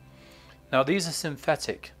this. Now these are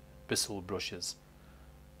synthetic bristle brushes.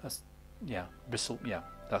 That's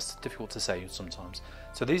difficult to say sometimes.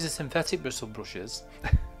 So these are synthetic bristle brushes,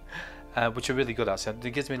 which are really good actually.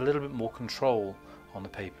 It gives me a little bit more control on the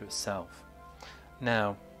paper itself.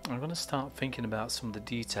 Now I'm going to start thinking about some of the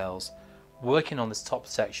details, working on this top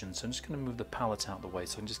section. So I'm just going to move the palette out of the way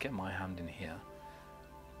so I can just get my hand in here.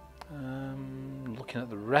 Looking at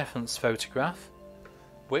the reference photograph,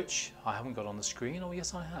 which I haven't got on the screen. Oh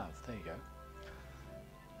yes, I have. There you go.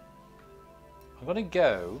 I'm going to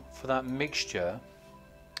go for that mixture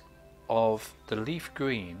of the leaf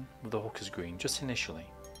green with the hooker's green just initially,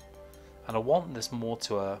 and I want this more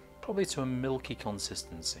to probably to a milky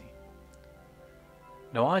consistency.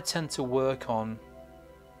 Now I tend to work on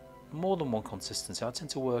more than one consistency. I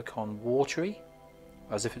tend to work on watery,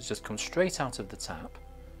 as if it's just come straight out of the tap.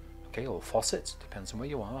 Okay, or faucet, depends on where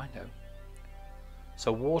you are, I know.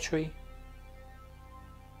 So watery,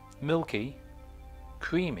 milky,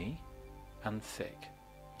 creamy, and thick.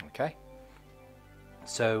 Okay?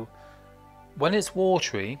 So when it's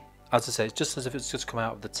watery, as I say, it's just as if it's just come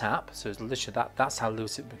out of the tap, so it's literally that's how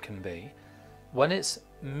loose it can be. When it's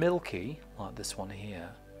milky, like this one here,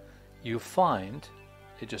 you find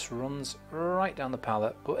it just runs right down the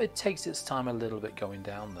palette, but it takes its time a little bit going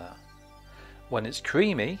down there. When it's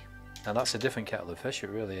creamy, now that's a different kettle of fish, it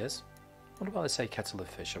really is. What about they say kettle of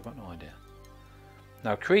fish? I've got no idea.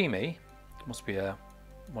 Now creamy, must be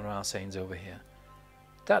one of our sayings over here.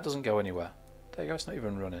 That doesn't go anywhere. There you go, it's not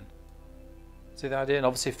even running. See the idea? And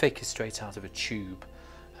obviously thick is straight out of a tube,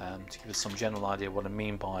 to give us some general idea of what I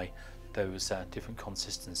mean by those different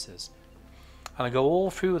consistencies. And I go all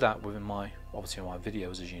through that within my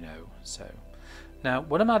videos, as you know. So now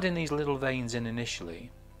when I'm adding these little veins in initially,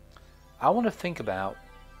 I want to think about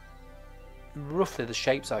roughly the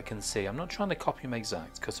shapes I can see. I'm not trying to copy them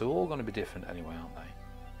exact because they're all going to be different anyway, aren't they?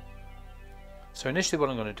 So initially what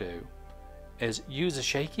I'm going to do is use a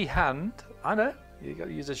shaky hand. I know, you've got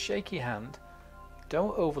to use a shaky hand.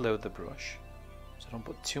 Don't overload the brush, so don't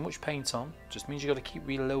put too much paint on. Just means you've got to keep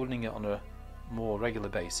reloading it on a more regular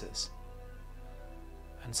basis.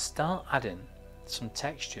 And start adding some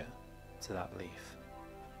texture to that leaf.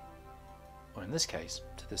 Or in this case,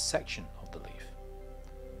 to this section of the leaf.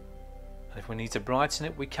 And if we need to brighten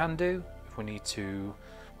it, we can do. If we need to,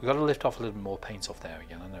 we've got to lift off a little bit more paint off there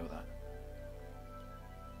again, I know that.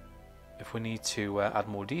 If we need to add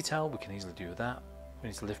more detail, we can easily do that. If we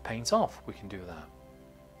need to lift paint off, we can do that.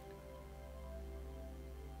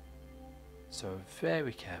 So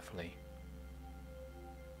very carefully,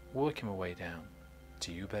 working my way down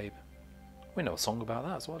to you, babe. We know a song about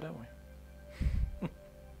that as well, don't we?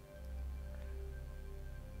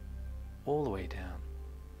 All the way down.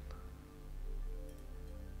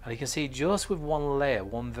 And you can see just with one layer,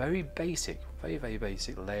 one very basic, very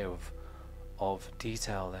basic layer of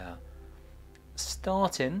detail there,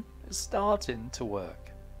 starting to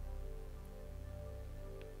work.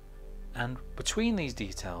 And between these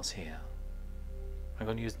details here, I'm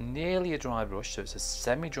going to use nearly a dry brush, so it's a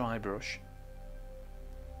semi-dry brush.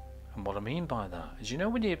 And what I mean by that is, you know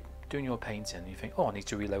when you're doing your painting, you think, oh, I need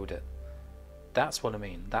to reload it. That's what I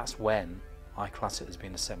mean. That's when I class it as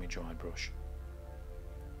being a semi-dry brush.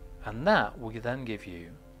 And that will then give you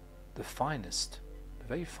the finest, the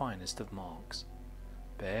very finest of marks,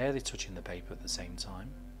 barely touching the paper at the same time.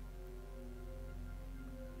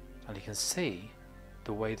 And you can see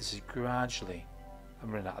the way this is gradually,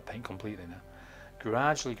 I'm running out of paint completely now,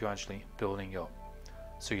 gradually building up.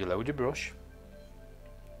 So you load your brush,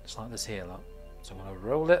 just like this here, look. So I'm going to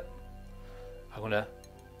roll it, I'm going to,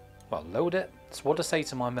 well, load it. That's what I say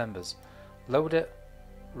to my members. Load it,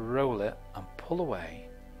 roll it, and pull away.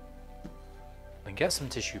 Then get some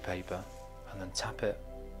tissue paper and then tap it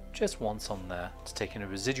just once on there to take any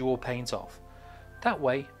residual paint off. That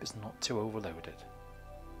way it's not too overloaded.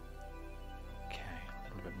 Okay,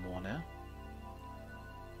 a little bit more now.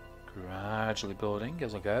 Gradually building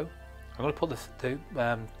as I go. I'm going to put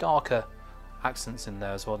the darker accents in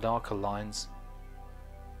there as well, darker lines.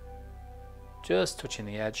 Just touching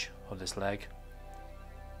the edge of this leg.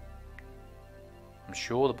 I'm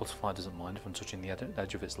sure the butterfly doesn't mind if I'm touching the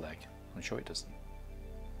edge of its leg. I'm sure it doesn't.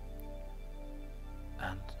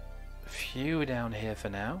 And a few down here for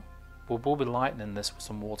now. We'll be lightening this with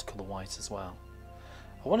some watercolour white as well.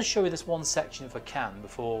 I want to show you this one section if I can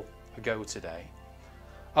before I go today.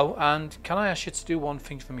 Oh, and can I ask you to do one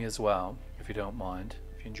thing for me as well, if you don't mind,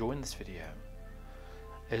 if you're enjoying this video,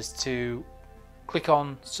 is to click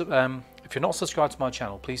on, if you're not subscribed to my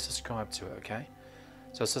channel, please subscribe to it, okay?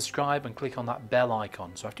 So subscribe and click on that bell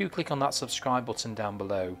icon. So after you click on that subscribe button down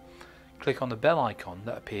below, click on the bell icon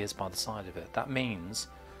that appears by the side of it. That means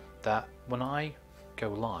that when I go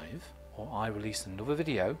live or I release another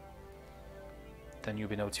video, then you'll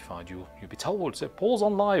be notified. You'll be told, so Paul's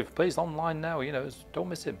on live, please online now, you know, don't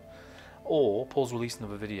miss him. Or Paul's released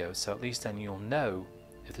another video, so at least then you'll know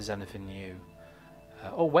if there's anything new.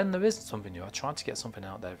 Or when there isn't something new. I try to get something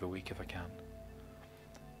out there every week if I can.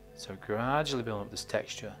 So gradually building up this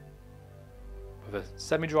texture. With a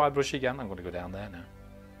semi-dry brush again, I'm going to go down there now.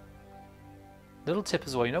 Little tip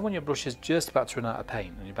as well, you know when your brush is just about to run out of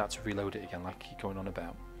paint and you're about to reload it again like I keep going on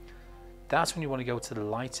about, that's when you want to go to the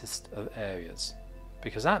lightest of areas,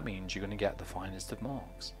 because that means you're going to get the finest of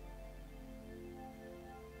marks.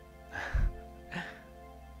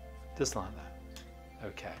 Just like that.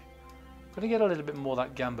 Okay. I'm going to get a little bit more of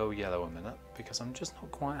that Gambo yellow in a minute, because I'm just not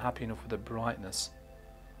quite happy enough with the brightness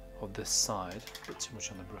of this side. A bit too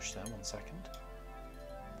much on the brush there, 1 second.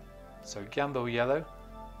 So Gambo yellow.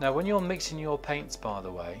 Now when you're mixing your paints, by the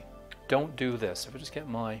way, don't do this. If I just get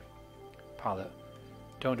my palette,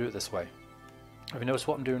 don't do it this way. Have you noticed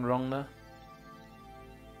what I'm doing wrong there?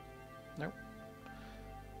 Nope.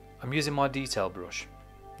 I'm using my detail brush.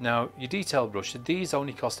 Now your detail brush, these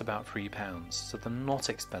only cost about £3, so they're not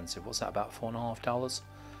expensive. What's that, about $4.50?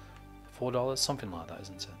 $4, something like that,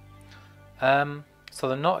 isn't it? So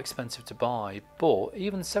they're not expensive to buy, but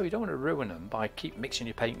even so, you don't want to ruin them by keep mixing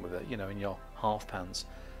your paint with it, you know, in your half pans.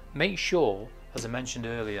 Make sure, as I mentioned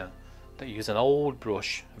earlier, that you use an old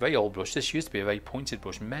brush, a very old brush. This used to be a very pointed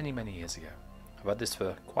brush many years ago. I've had this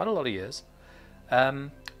for quite a lot of years,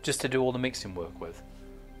 just to do all the mixing work with.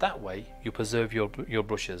 That way you preserve your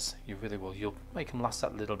brushes. You really will. You'll make them last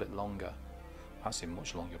that little bit longer, actually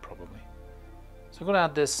much longer probably. So I'm going to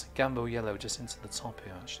add this Gambo yellow just into the top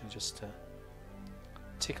here, actually, just to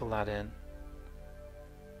tickle that in,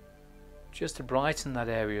 just to brighten that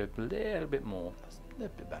area a little bit more, a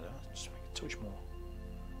little bit better, just make it a touch more.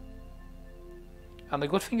 And the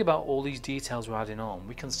good thing about all these details we're adding on,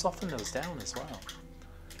 we can soften those down as well,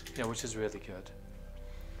 you know, which is really good.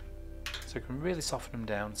 So we can really soften them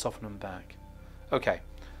down, soften them back. Okay,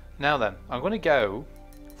 now then, I'm going to go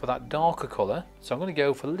for that darker colour. So I'm going to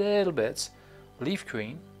go for little bits leaf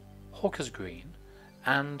green, hooker's green,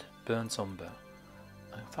 and burnt umber.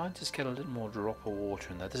 And if I just get a little more drop of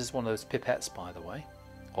water in there, this is one of those pipettes, by the way,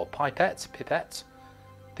 or pipette.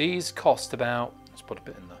 These cost about, let's put a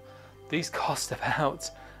bit in there. These cost about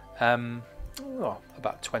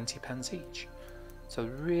 20 pence each. So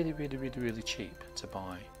really cheap to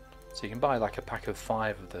buy. So you can buy like a pack of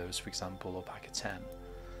 5 of those, for example, or a pack of 10.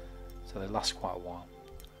 So they last quite a while.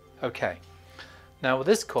 Okay, now with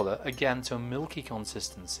this colour, again to a milky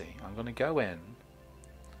consistency, I'm going to go in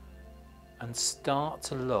and start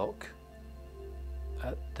to look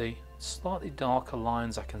at the slightly darker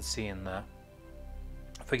lines I can see in there.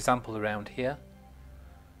 For example, around here,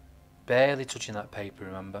 barely touching that paper,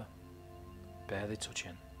 remember? Barely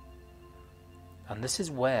touching. And this is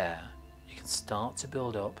where you can start to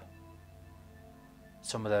build up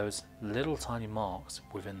some of those little tiny marks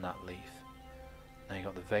within that leaf. Now you've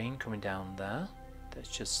got the vein coming down there. That's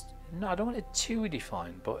just, no, I don't want it too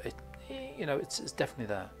defined, but it, you know, it's definitely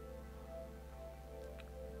there.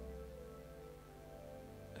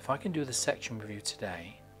 if I can do the section review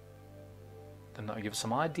today, then that'll give us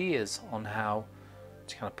some ideas on how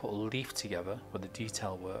to kind of put a leaf together with the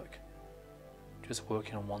detail work. Just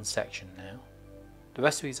working on one section now. The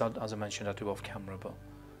rest of these, as I mentioned, I do off camera, but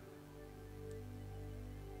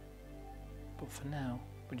for now,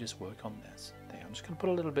 we just work on this. There, I'm just going to put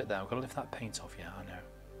a little bit there. I've got to lift that paint off. Yeah, I know.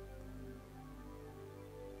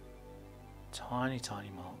 Tiny, tiny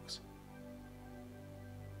marks.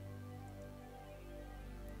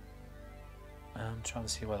 I'm trying to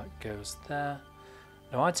see where that goes there.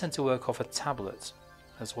 Now I tend to work off a tablet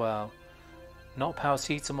as well. Not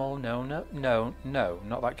paracetamol, no,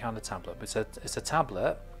 not that kind of tablet. But it's a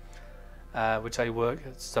tablet which I work,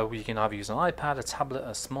 so you can either use an iPad, a tablet,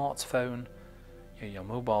 a smartphone, your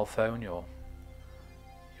mobile phone, your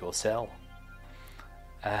cell.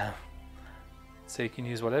 So you can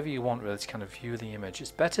use whatever you want really to kind of view the image.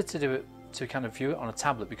 It's better to do it to kind of view it on a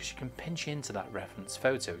tablet because you can pinch into that reference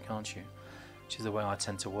photo, can't you? Which is the way I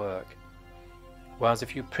tend to work. Whereas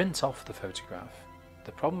if you print off the photograph,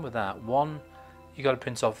 the problem with that, one, you got to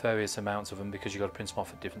print off various amounts of them because you got to print them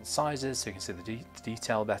off at different sizes so you can see the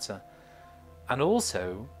detail better. And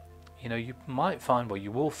also, you know, you might find, well,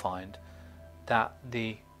 you will find that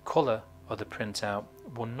the colour of the printout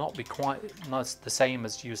will not be quite the same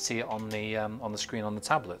as you see it on the screen on the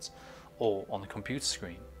tablet or on the computer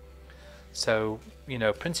screen. So, you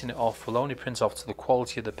know, printing it off will only print off to the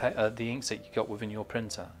quality of the inks that you got within your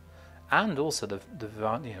printer, and also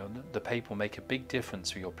the paper will make a big difference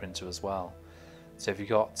for your printer as well. So if you've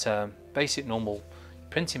got basic normal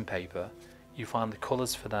printing paper, you find the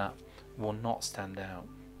colours for that will not stand out.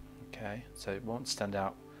 Okay, so it won't stand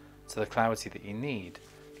out to the clarity that you need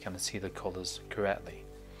to kind of see the colours correctly.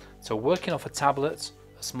 So working off a tablet,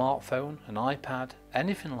 a smartphone, an iPad,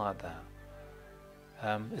 anything like that,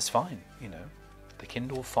 it's fine, you know. The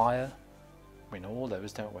Kindle Fire, we know all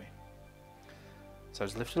those, don't we? So I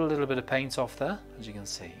just lifted a little bit of paint off there, as you can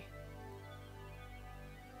see.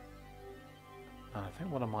 And I think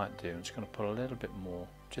what I might do, I'm just going to put a little bit more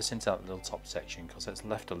just into that little top section because it's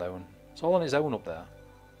left alone. It's all on its own up there.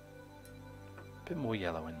 A bit more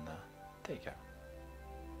yellow in there. There you go.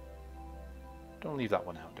 Don't leave that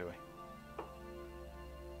one out, do we?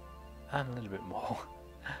 And a little bit more.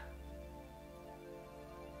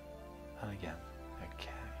 And again,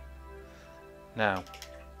 okay. Now,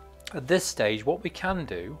 at this stage, what we can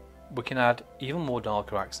do, we can add even more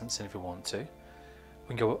darker accents in if we want to. We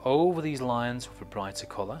can go over these lines with a brighter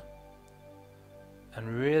colour and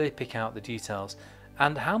really pick out the details.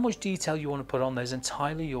 And how much detail you want to put on there is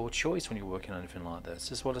entirely your choice when you're working on anything like this.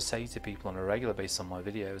 This is what I say to people on a regular basis on my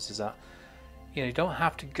videos, is that, you know, you don't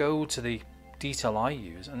have to go to the detail I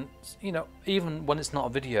use. And, you know, even when it's not a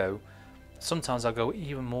video, sometimes I'll go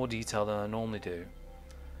even more detail than I normally do.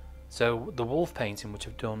 So the wolf painting, which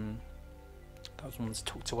I've done, that one's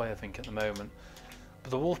tucked away I think at the moment, but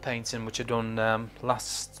the wolf painting which I've done a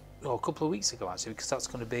couple of weeks ago actually, because that's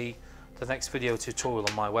going to be the next video tutorial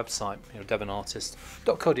on my website, you know,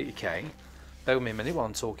 devonartist.co.uk. Bear with me a minute while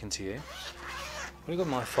I'm talking to you. I'm going to go to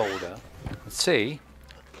my folder and see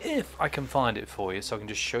if I can find it for you so I can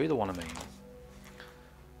just show you the one I mean.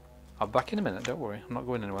 I'll be back in a minute, don't worry, I'm not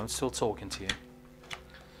going anywhere, I'm still talking to you.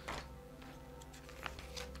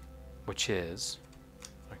 Which is,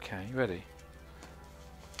 okay, you ready?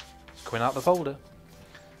 It's coming out the folder.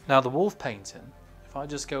 Now the wolf painting, if I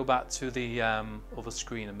just go back to the other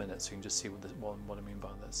screen a minute so you can just see what I mean by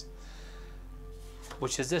this.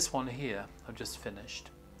 Which is this one here, I've just finished,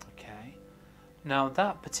 okay? Now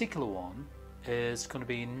that particular one is going to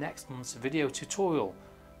be next month's video tutorial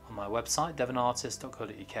on my website,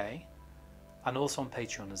 devonartist.co.uk, and also on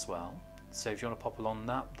Patreon as well. So if you want to pop along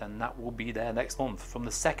that, then that will be there next month. From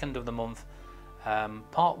the 2nd of the month,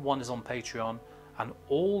 part 1 is on Patreon, and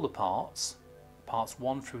all the parts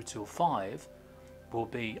 1 through till 5, will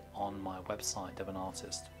be on my website, Devon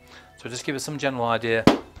Artist. So just give us some general idea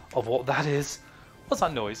of what that is. What's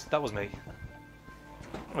that noise? That was me.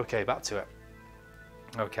 Okay, back to it.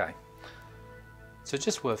 Okay. So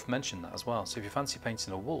just worth mentioning that as well. So if you fancy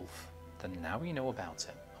painting a wolf, then now you know about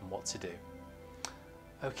it and what to do.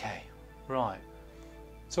 Okay, right.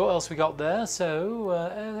 So what else we got there?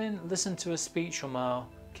 So listen to a speech from our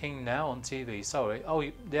king now on TV. Sorry. Oh,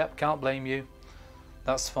 yep, can't blame you.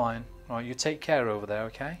 That's fine. Right, you take care over there,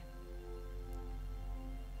 okay?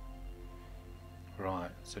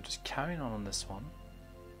 Right, so just carrying on this one.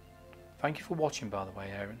 Thank you for watching, by the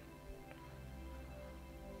way, Aaron.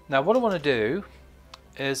 Now what I want to do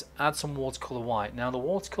is add some watercolour white. Now the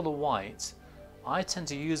watercolour white, I tend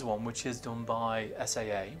to use one which is done by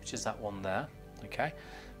SAA, which is that one there, okay?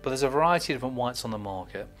 But there's a variety of different whites on the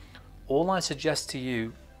market. All I suggest to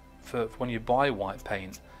you for when you buy white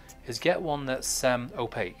paint is get one that's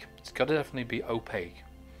opaque. It's got to definitely be opaque,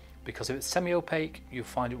 because if it's semi-opaque, you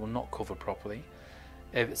find it will not cover properly.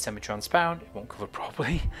 If it's semi-transparent, it won't cover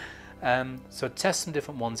properly. So test some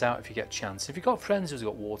different ones out if you get a chance. If you've got friends who's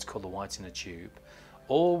got watercolour white in a tube,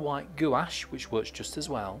 or white gouache, which works just as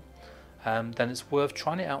well, then it's worth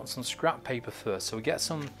trying it out on some scrap paper first. So we get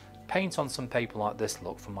some paint on some paper like this,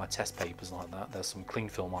 look, from my test papers like that. There's some cling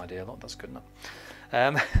film idea, look, that's good enough.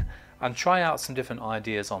 And try out some different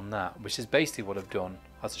ideas on that, which is basically what I've done,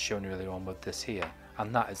 as I've shown you earlier on with this here,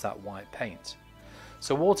 and that is that white paint.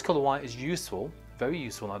 So watercolour white is useful, very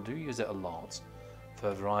useful, and I do use it a lot for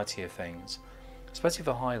a variety of things, especially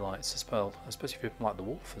for highlights as well, especially if you like the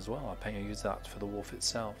wolf as well. I use that for the wolf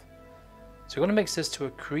itself. So we're going to mix this to a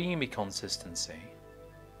creamy consistency,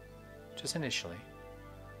 just initially.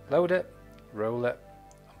 Load it, roll it,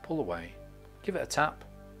 and pull away. Give it a tap,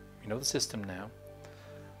 you know the system now.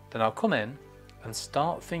 Then I'll come in and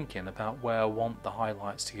start thinking about where I want the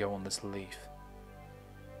highlights to go on this leaf.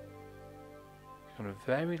 I'm going to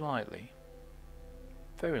very lightly,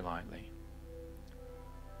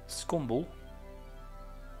 scumble.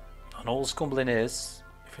 And all scumbling is,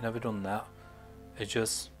 if you've never done that, is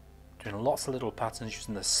just doing lots of little patterns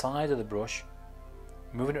using the side of the brush,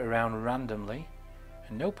 moving it around randomly,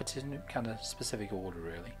 in no particular kind of specific order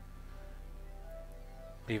really,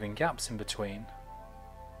 leaving gaps in between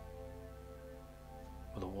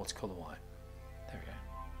with a watercolour white. There we go.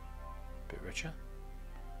 A bit richer.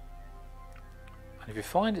 And if you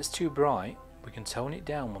find it's too bright, we can tone it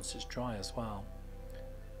down once it's dry as well.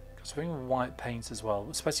 Because the thing with white paints as well,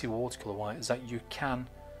 especially watercolour white, is that you can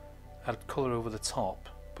add colour over the top,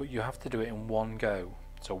 but you have to do it in one go,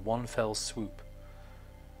 so one fell swoop.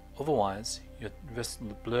 Otherwise, you're risk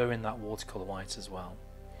blurring that watercolour white as well.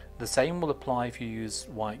 The same will apply if you use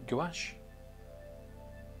white gouache,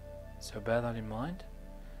 so bear that in mind.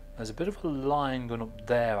 There's a bit of a line going up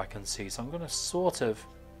there I can see, so I'm going to sort of,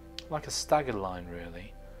 like a staggered line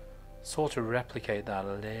really, sort of replicate that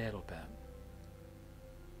a little bit.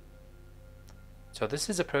 So this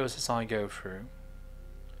is a process I go through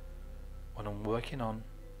when I'm working on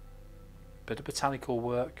a bit of botanical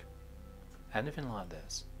work, anything like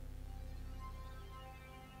this.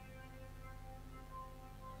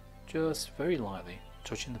 Just very lightly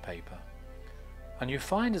touching the paper. And you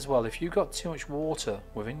find as well, if you've got too much water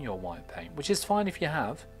within your white paint, which is fine if you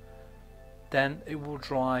have, then it will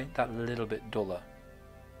dry that little bit duller.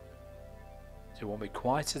 So it won't be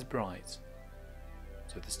quite as bright.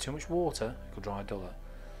 So if there's too much water, it will dry duller.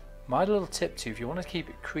 My little tip to you, if you want to keep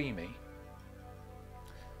it creamy,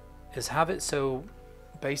 is have it so,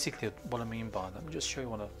 basically what I mean by that, let me just show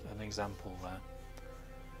you an example there.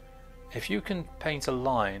 If you can paint a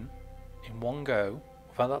line in one go,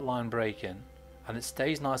 without that line breaking, and it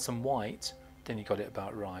stays nice and white, then you got it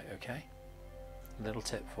about right, okay? Little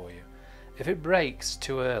tip for you. If it breaks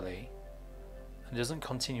too early and doesn't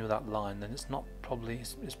continue that line, then it's probably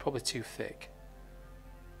too thick.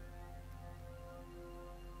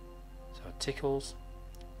 So it tickles,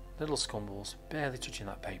 little scumbles, barely touching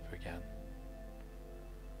that paper again.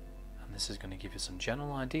 And this is going to give you some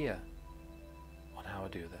general idea on how I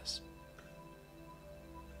do this.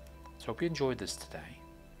 So I hope you enjoyed this today.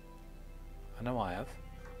 I know I have.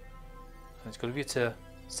 And it's good of you to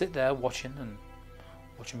sit there watching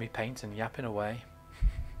me paint and yapping away.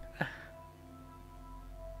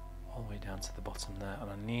 All the way down to the bottom there,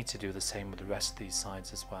 and I need to do the same with the rest of these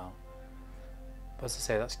sides as well. But as I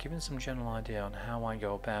say, that's giving some general idea on how I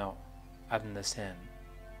go about adding this in.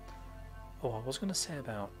 Oh, I was going to say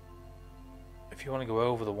about, if you want to go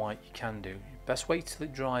over the white, you can do. Best wait till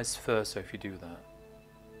it dries first, so if you do that.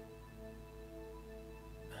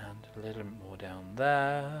 And a little bit more down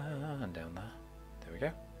there, and down there. There we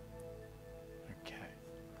go. Okay.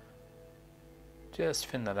 Just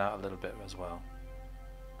thin that out a little bit as well.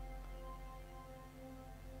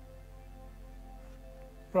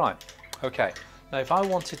 Right, okay. Now if I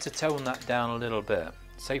wanted to tone that down a little bit,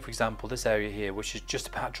 say for example this area here, which is just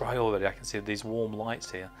about dry already, I can see these warm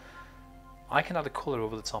lights here, I can add a colour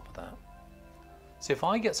over the top of that. So if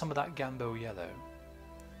I get some of that Gambo yellow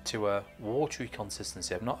to a watery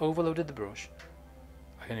consistency, I've not overloaded the brush,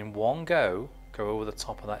 I can in one go over the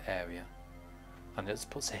top of that area, and it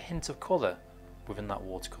puts a hint of colour within that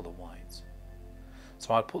watercolour white.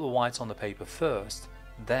 So I'll put the white on the paper first,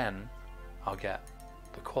 then I'll get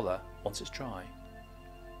the colour once it's dry,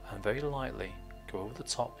 and very lightly go over the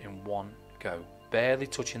top in one go, barely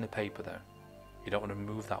touching the paper though. You don't want to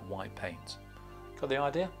move that white paint. Got the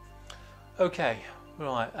idea? Okay,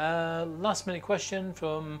 right, last minute question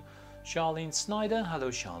from Charlene Snyder. Hello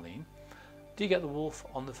Charlene. do you get the wolf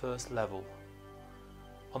on the first level.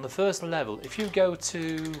 On the first level, if you go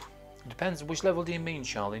to, it depends which level do you mean,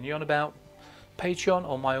 Charlie? You're on about Patreon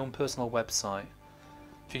or my own personal website?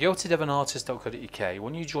 If you go to devonartist.co.uk,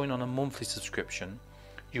 when you join on a monthly subscription,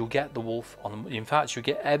 you'll get the wolf on. In fact, you'll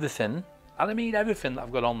get everything, and I mean everything that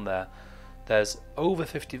I've got on there. There's over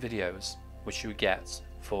 50 videos which you get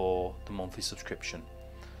for the monthly subscription.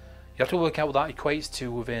 You have to work out what that equates to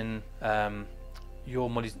within your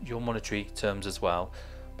monetary terms as well.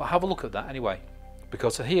 But have a look at that anyway,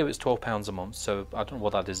 because here it's £12 a month. So I don't know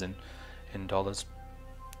what that is in dollars,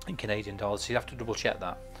 in Canadian dollars. So you have to double check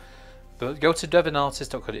that. But go to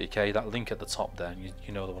devonartist.co.uk, that link at the top there,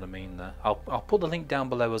 you know what I mean there. I'll put the link down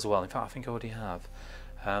below as well. In fact, I think I already have.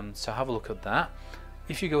 So have a look at that.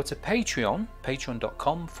 If you go to Patreon,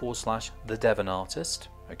 patreon.com/thedevonartist,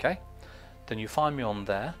 okay, then you find me on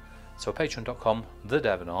there. So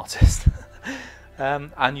patreon.com/thedevonartist,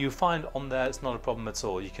 and you find on there, it's not a problem at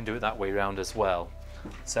all. You can do it that way around as well.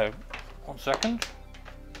 So, 1 second.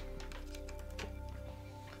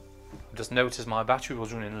 Just noticed my battery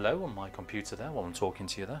was running low on my computer there while I'm talking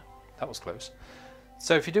to you there. That was close.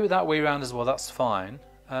 So if you do it that way around as well, that's fine.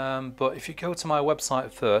 But if you go to my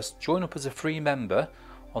website first, join up as a free member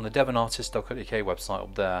on the devonartist.co.uk website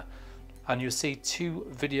up there, and you'll see 2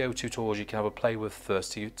 video tutorials you can have a play with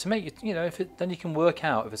first to make it, you know, then you can work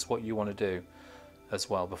out if it's what you want to do as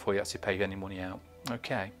well before you actually pay any money out.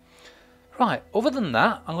 Okay. Right, other than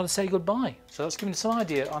that, I'm going to say goodbye. So that's giving you some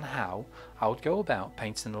idea on how I would go about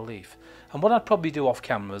painting the leaf. And what I'd probably do off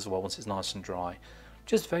camera as well, once it's nice and dry,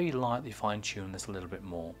 just very lightly fine tune this a little bit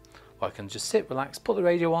more. Or I can just sit, relax, put the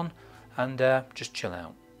radio on, and just chill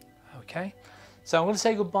out. Okay, so I'm going to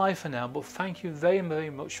say goodbye for now, but thank you very, very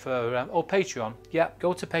much for, Patreon. Yeah,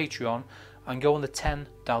 go to Patreon and go on the $10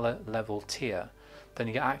 level tier. Then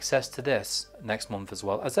you get access to this next month as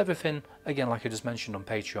well as everything, again, like I just mentioned on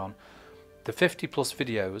Patreon. The 50+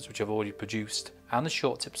 videos which I've already produced, and the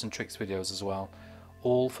short tips and tricks videos as well,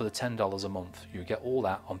 all for the $10 a month. You get all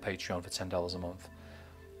that on Patreon for $10 a month.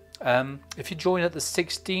 If you join at the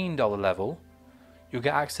 $16 level, you'll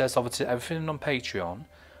get access obviously to everything on Patreon.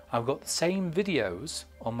 I've got the same videos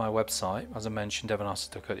on my website, as I mentioned,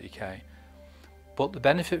 devonartist.co.uk. But the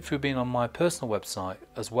benefit through being on my personal website,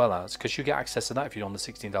 as well as, because you get access to that if you're on the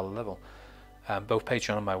 $16 level, both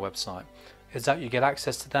Patreon and my website, is that you get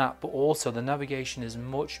access to that, but also the navigation is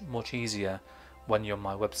much, much easier when you're on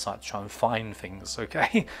my website to try and find things,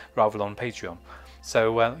 okay, rather than on Patreon.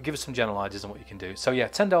 So give us some general ideas on what you can do. So yeah,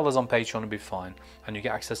 $10 on Patreon will be fine, and you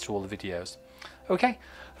get access to all the videos. Okay,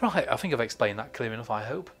 right, I think I've explained that clear enough, I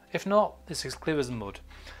hope. If not, this is clear as mud.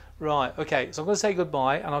 Right, okay, so I'm going to say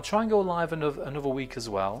goodbye, and I'll try and go live another week as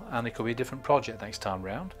well, and it could be a different project next time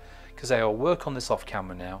round, because I'll work on this off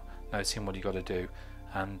camera now, noticing what you got to do.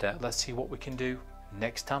 And let's see what we can do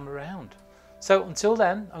next time around. So until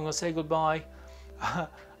then, I'm going to say goodbye.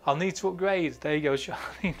 I'll need to upgrade. There you go,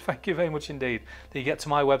 Charlene. Thank you very much indeed. Then you get to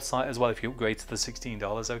my website as well if you upgrade to the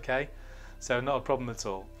 $16, okay? So not a problem at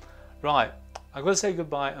all. Right, I'm going to say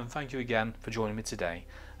goodbye and thank you again for joining me today.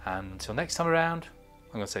 And until next time around,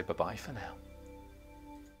 I'm going to say bye-bye for now.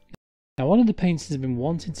 Now, one of the paintings I've been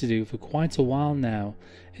wanting to do for quite a while now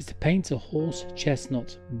is to paint a horse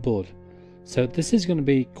chestnut bud. So this is going to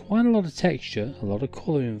be quite a lot of texture, a lot of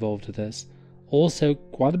colour involved with this, also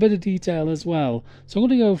quite a bit of detail as well. So I'm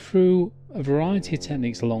going to go through a variety of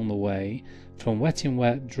techniques along the way, from wetting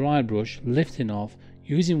wet, dry brush, lifting off,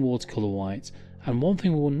 using watercolour white, and one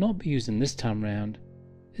thing we will not be using this time round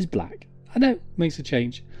is black. I know, makes a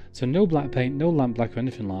change. So no black paint, no lamp black or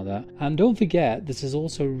anything like that. And don't forget, this is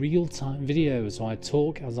also real-time video, so I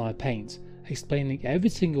talk as I paint, explaining every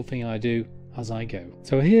single thing I do as I go.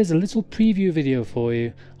 So here's a little preview video for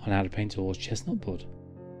you on how to paint a horse chestnut bud.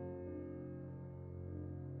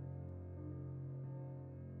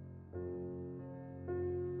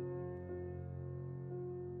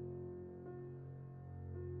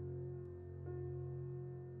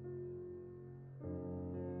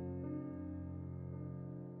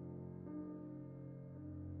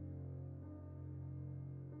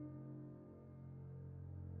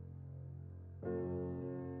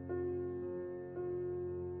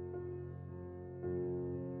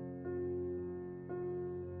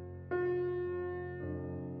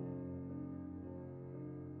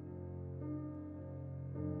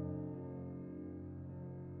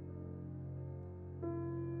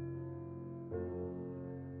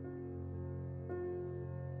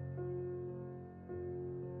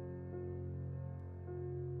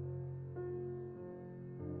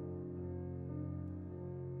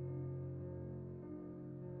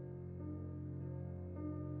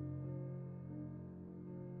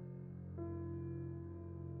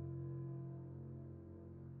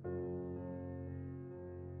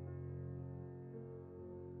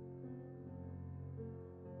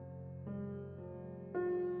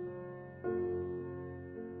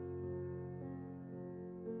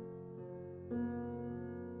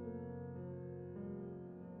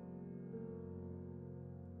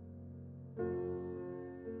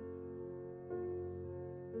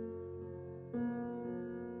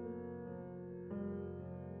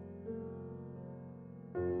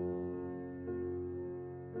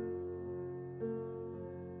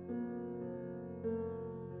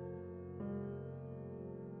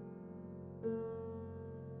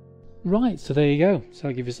 Right, so there you go. So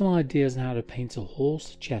I'll give you some ideas on how to paint a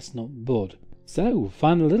horse chestnut bud. So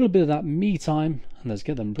find a little bit of that me time and let's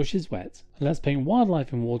get them brushes wet. And let's paint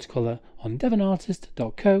wildlife in watercolour on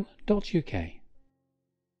devonartist.co.uk.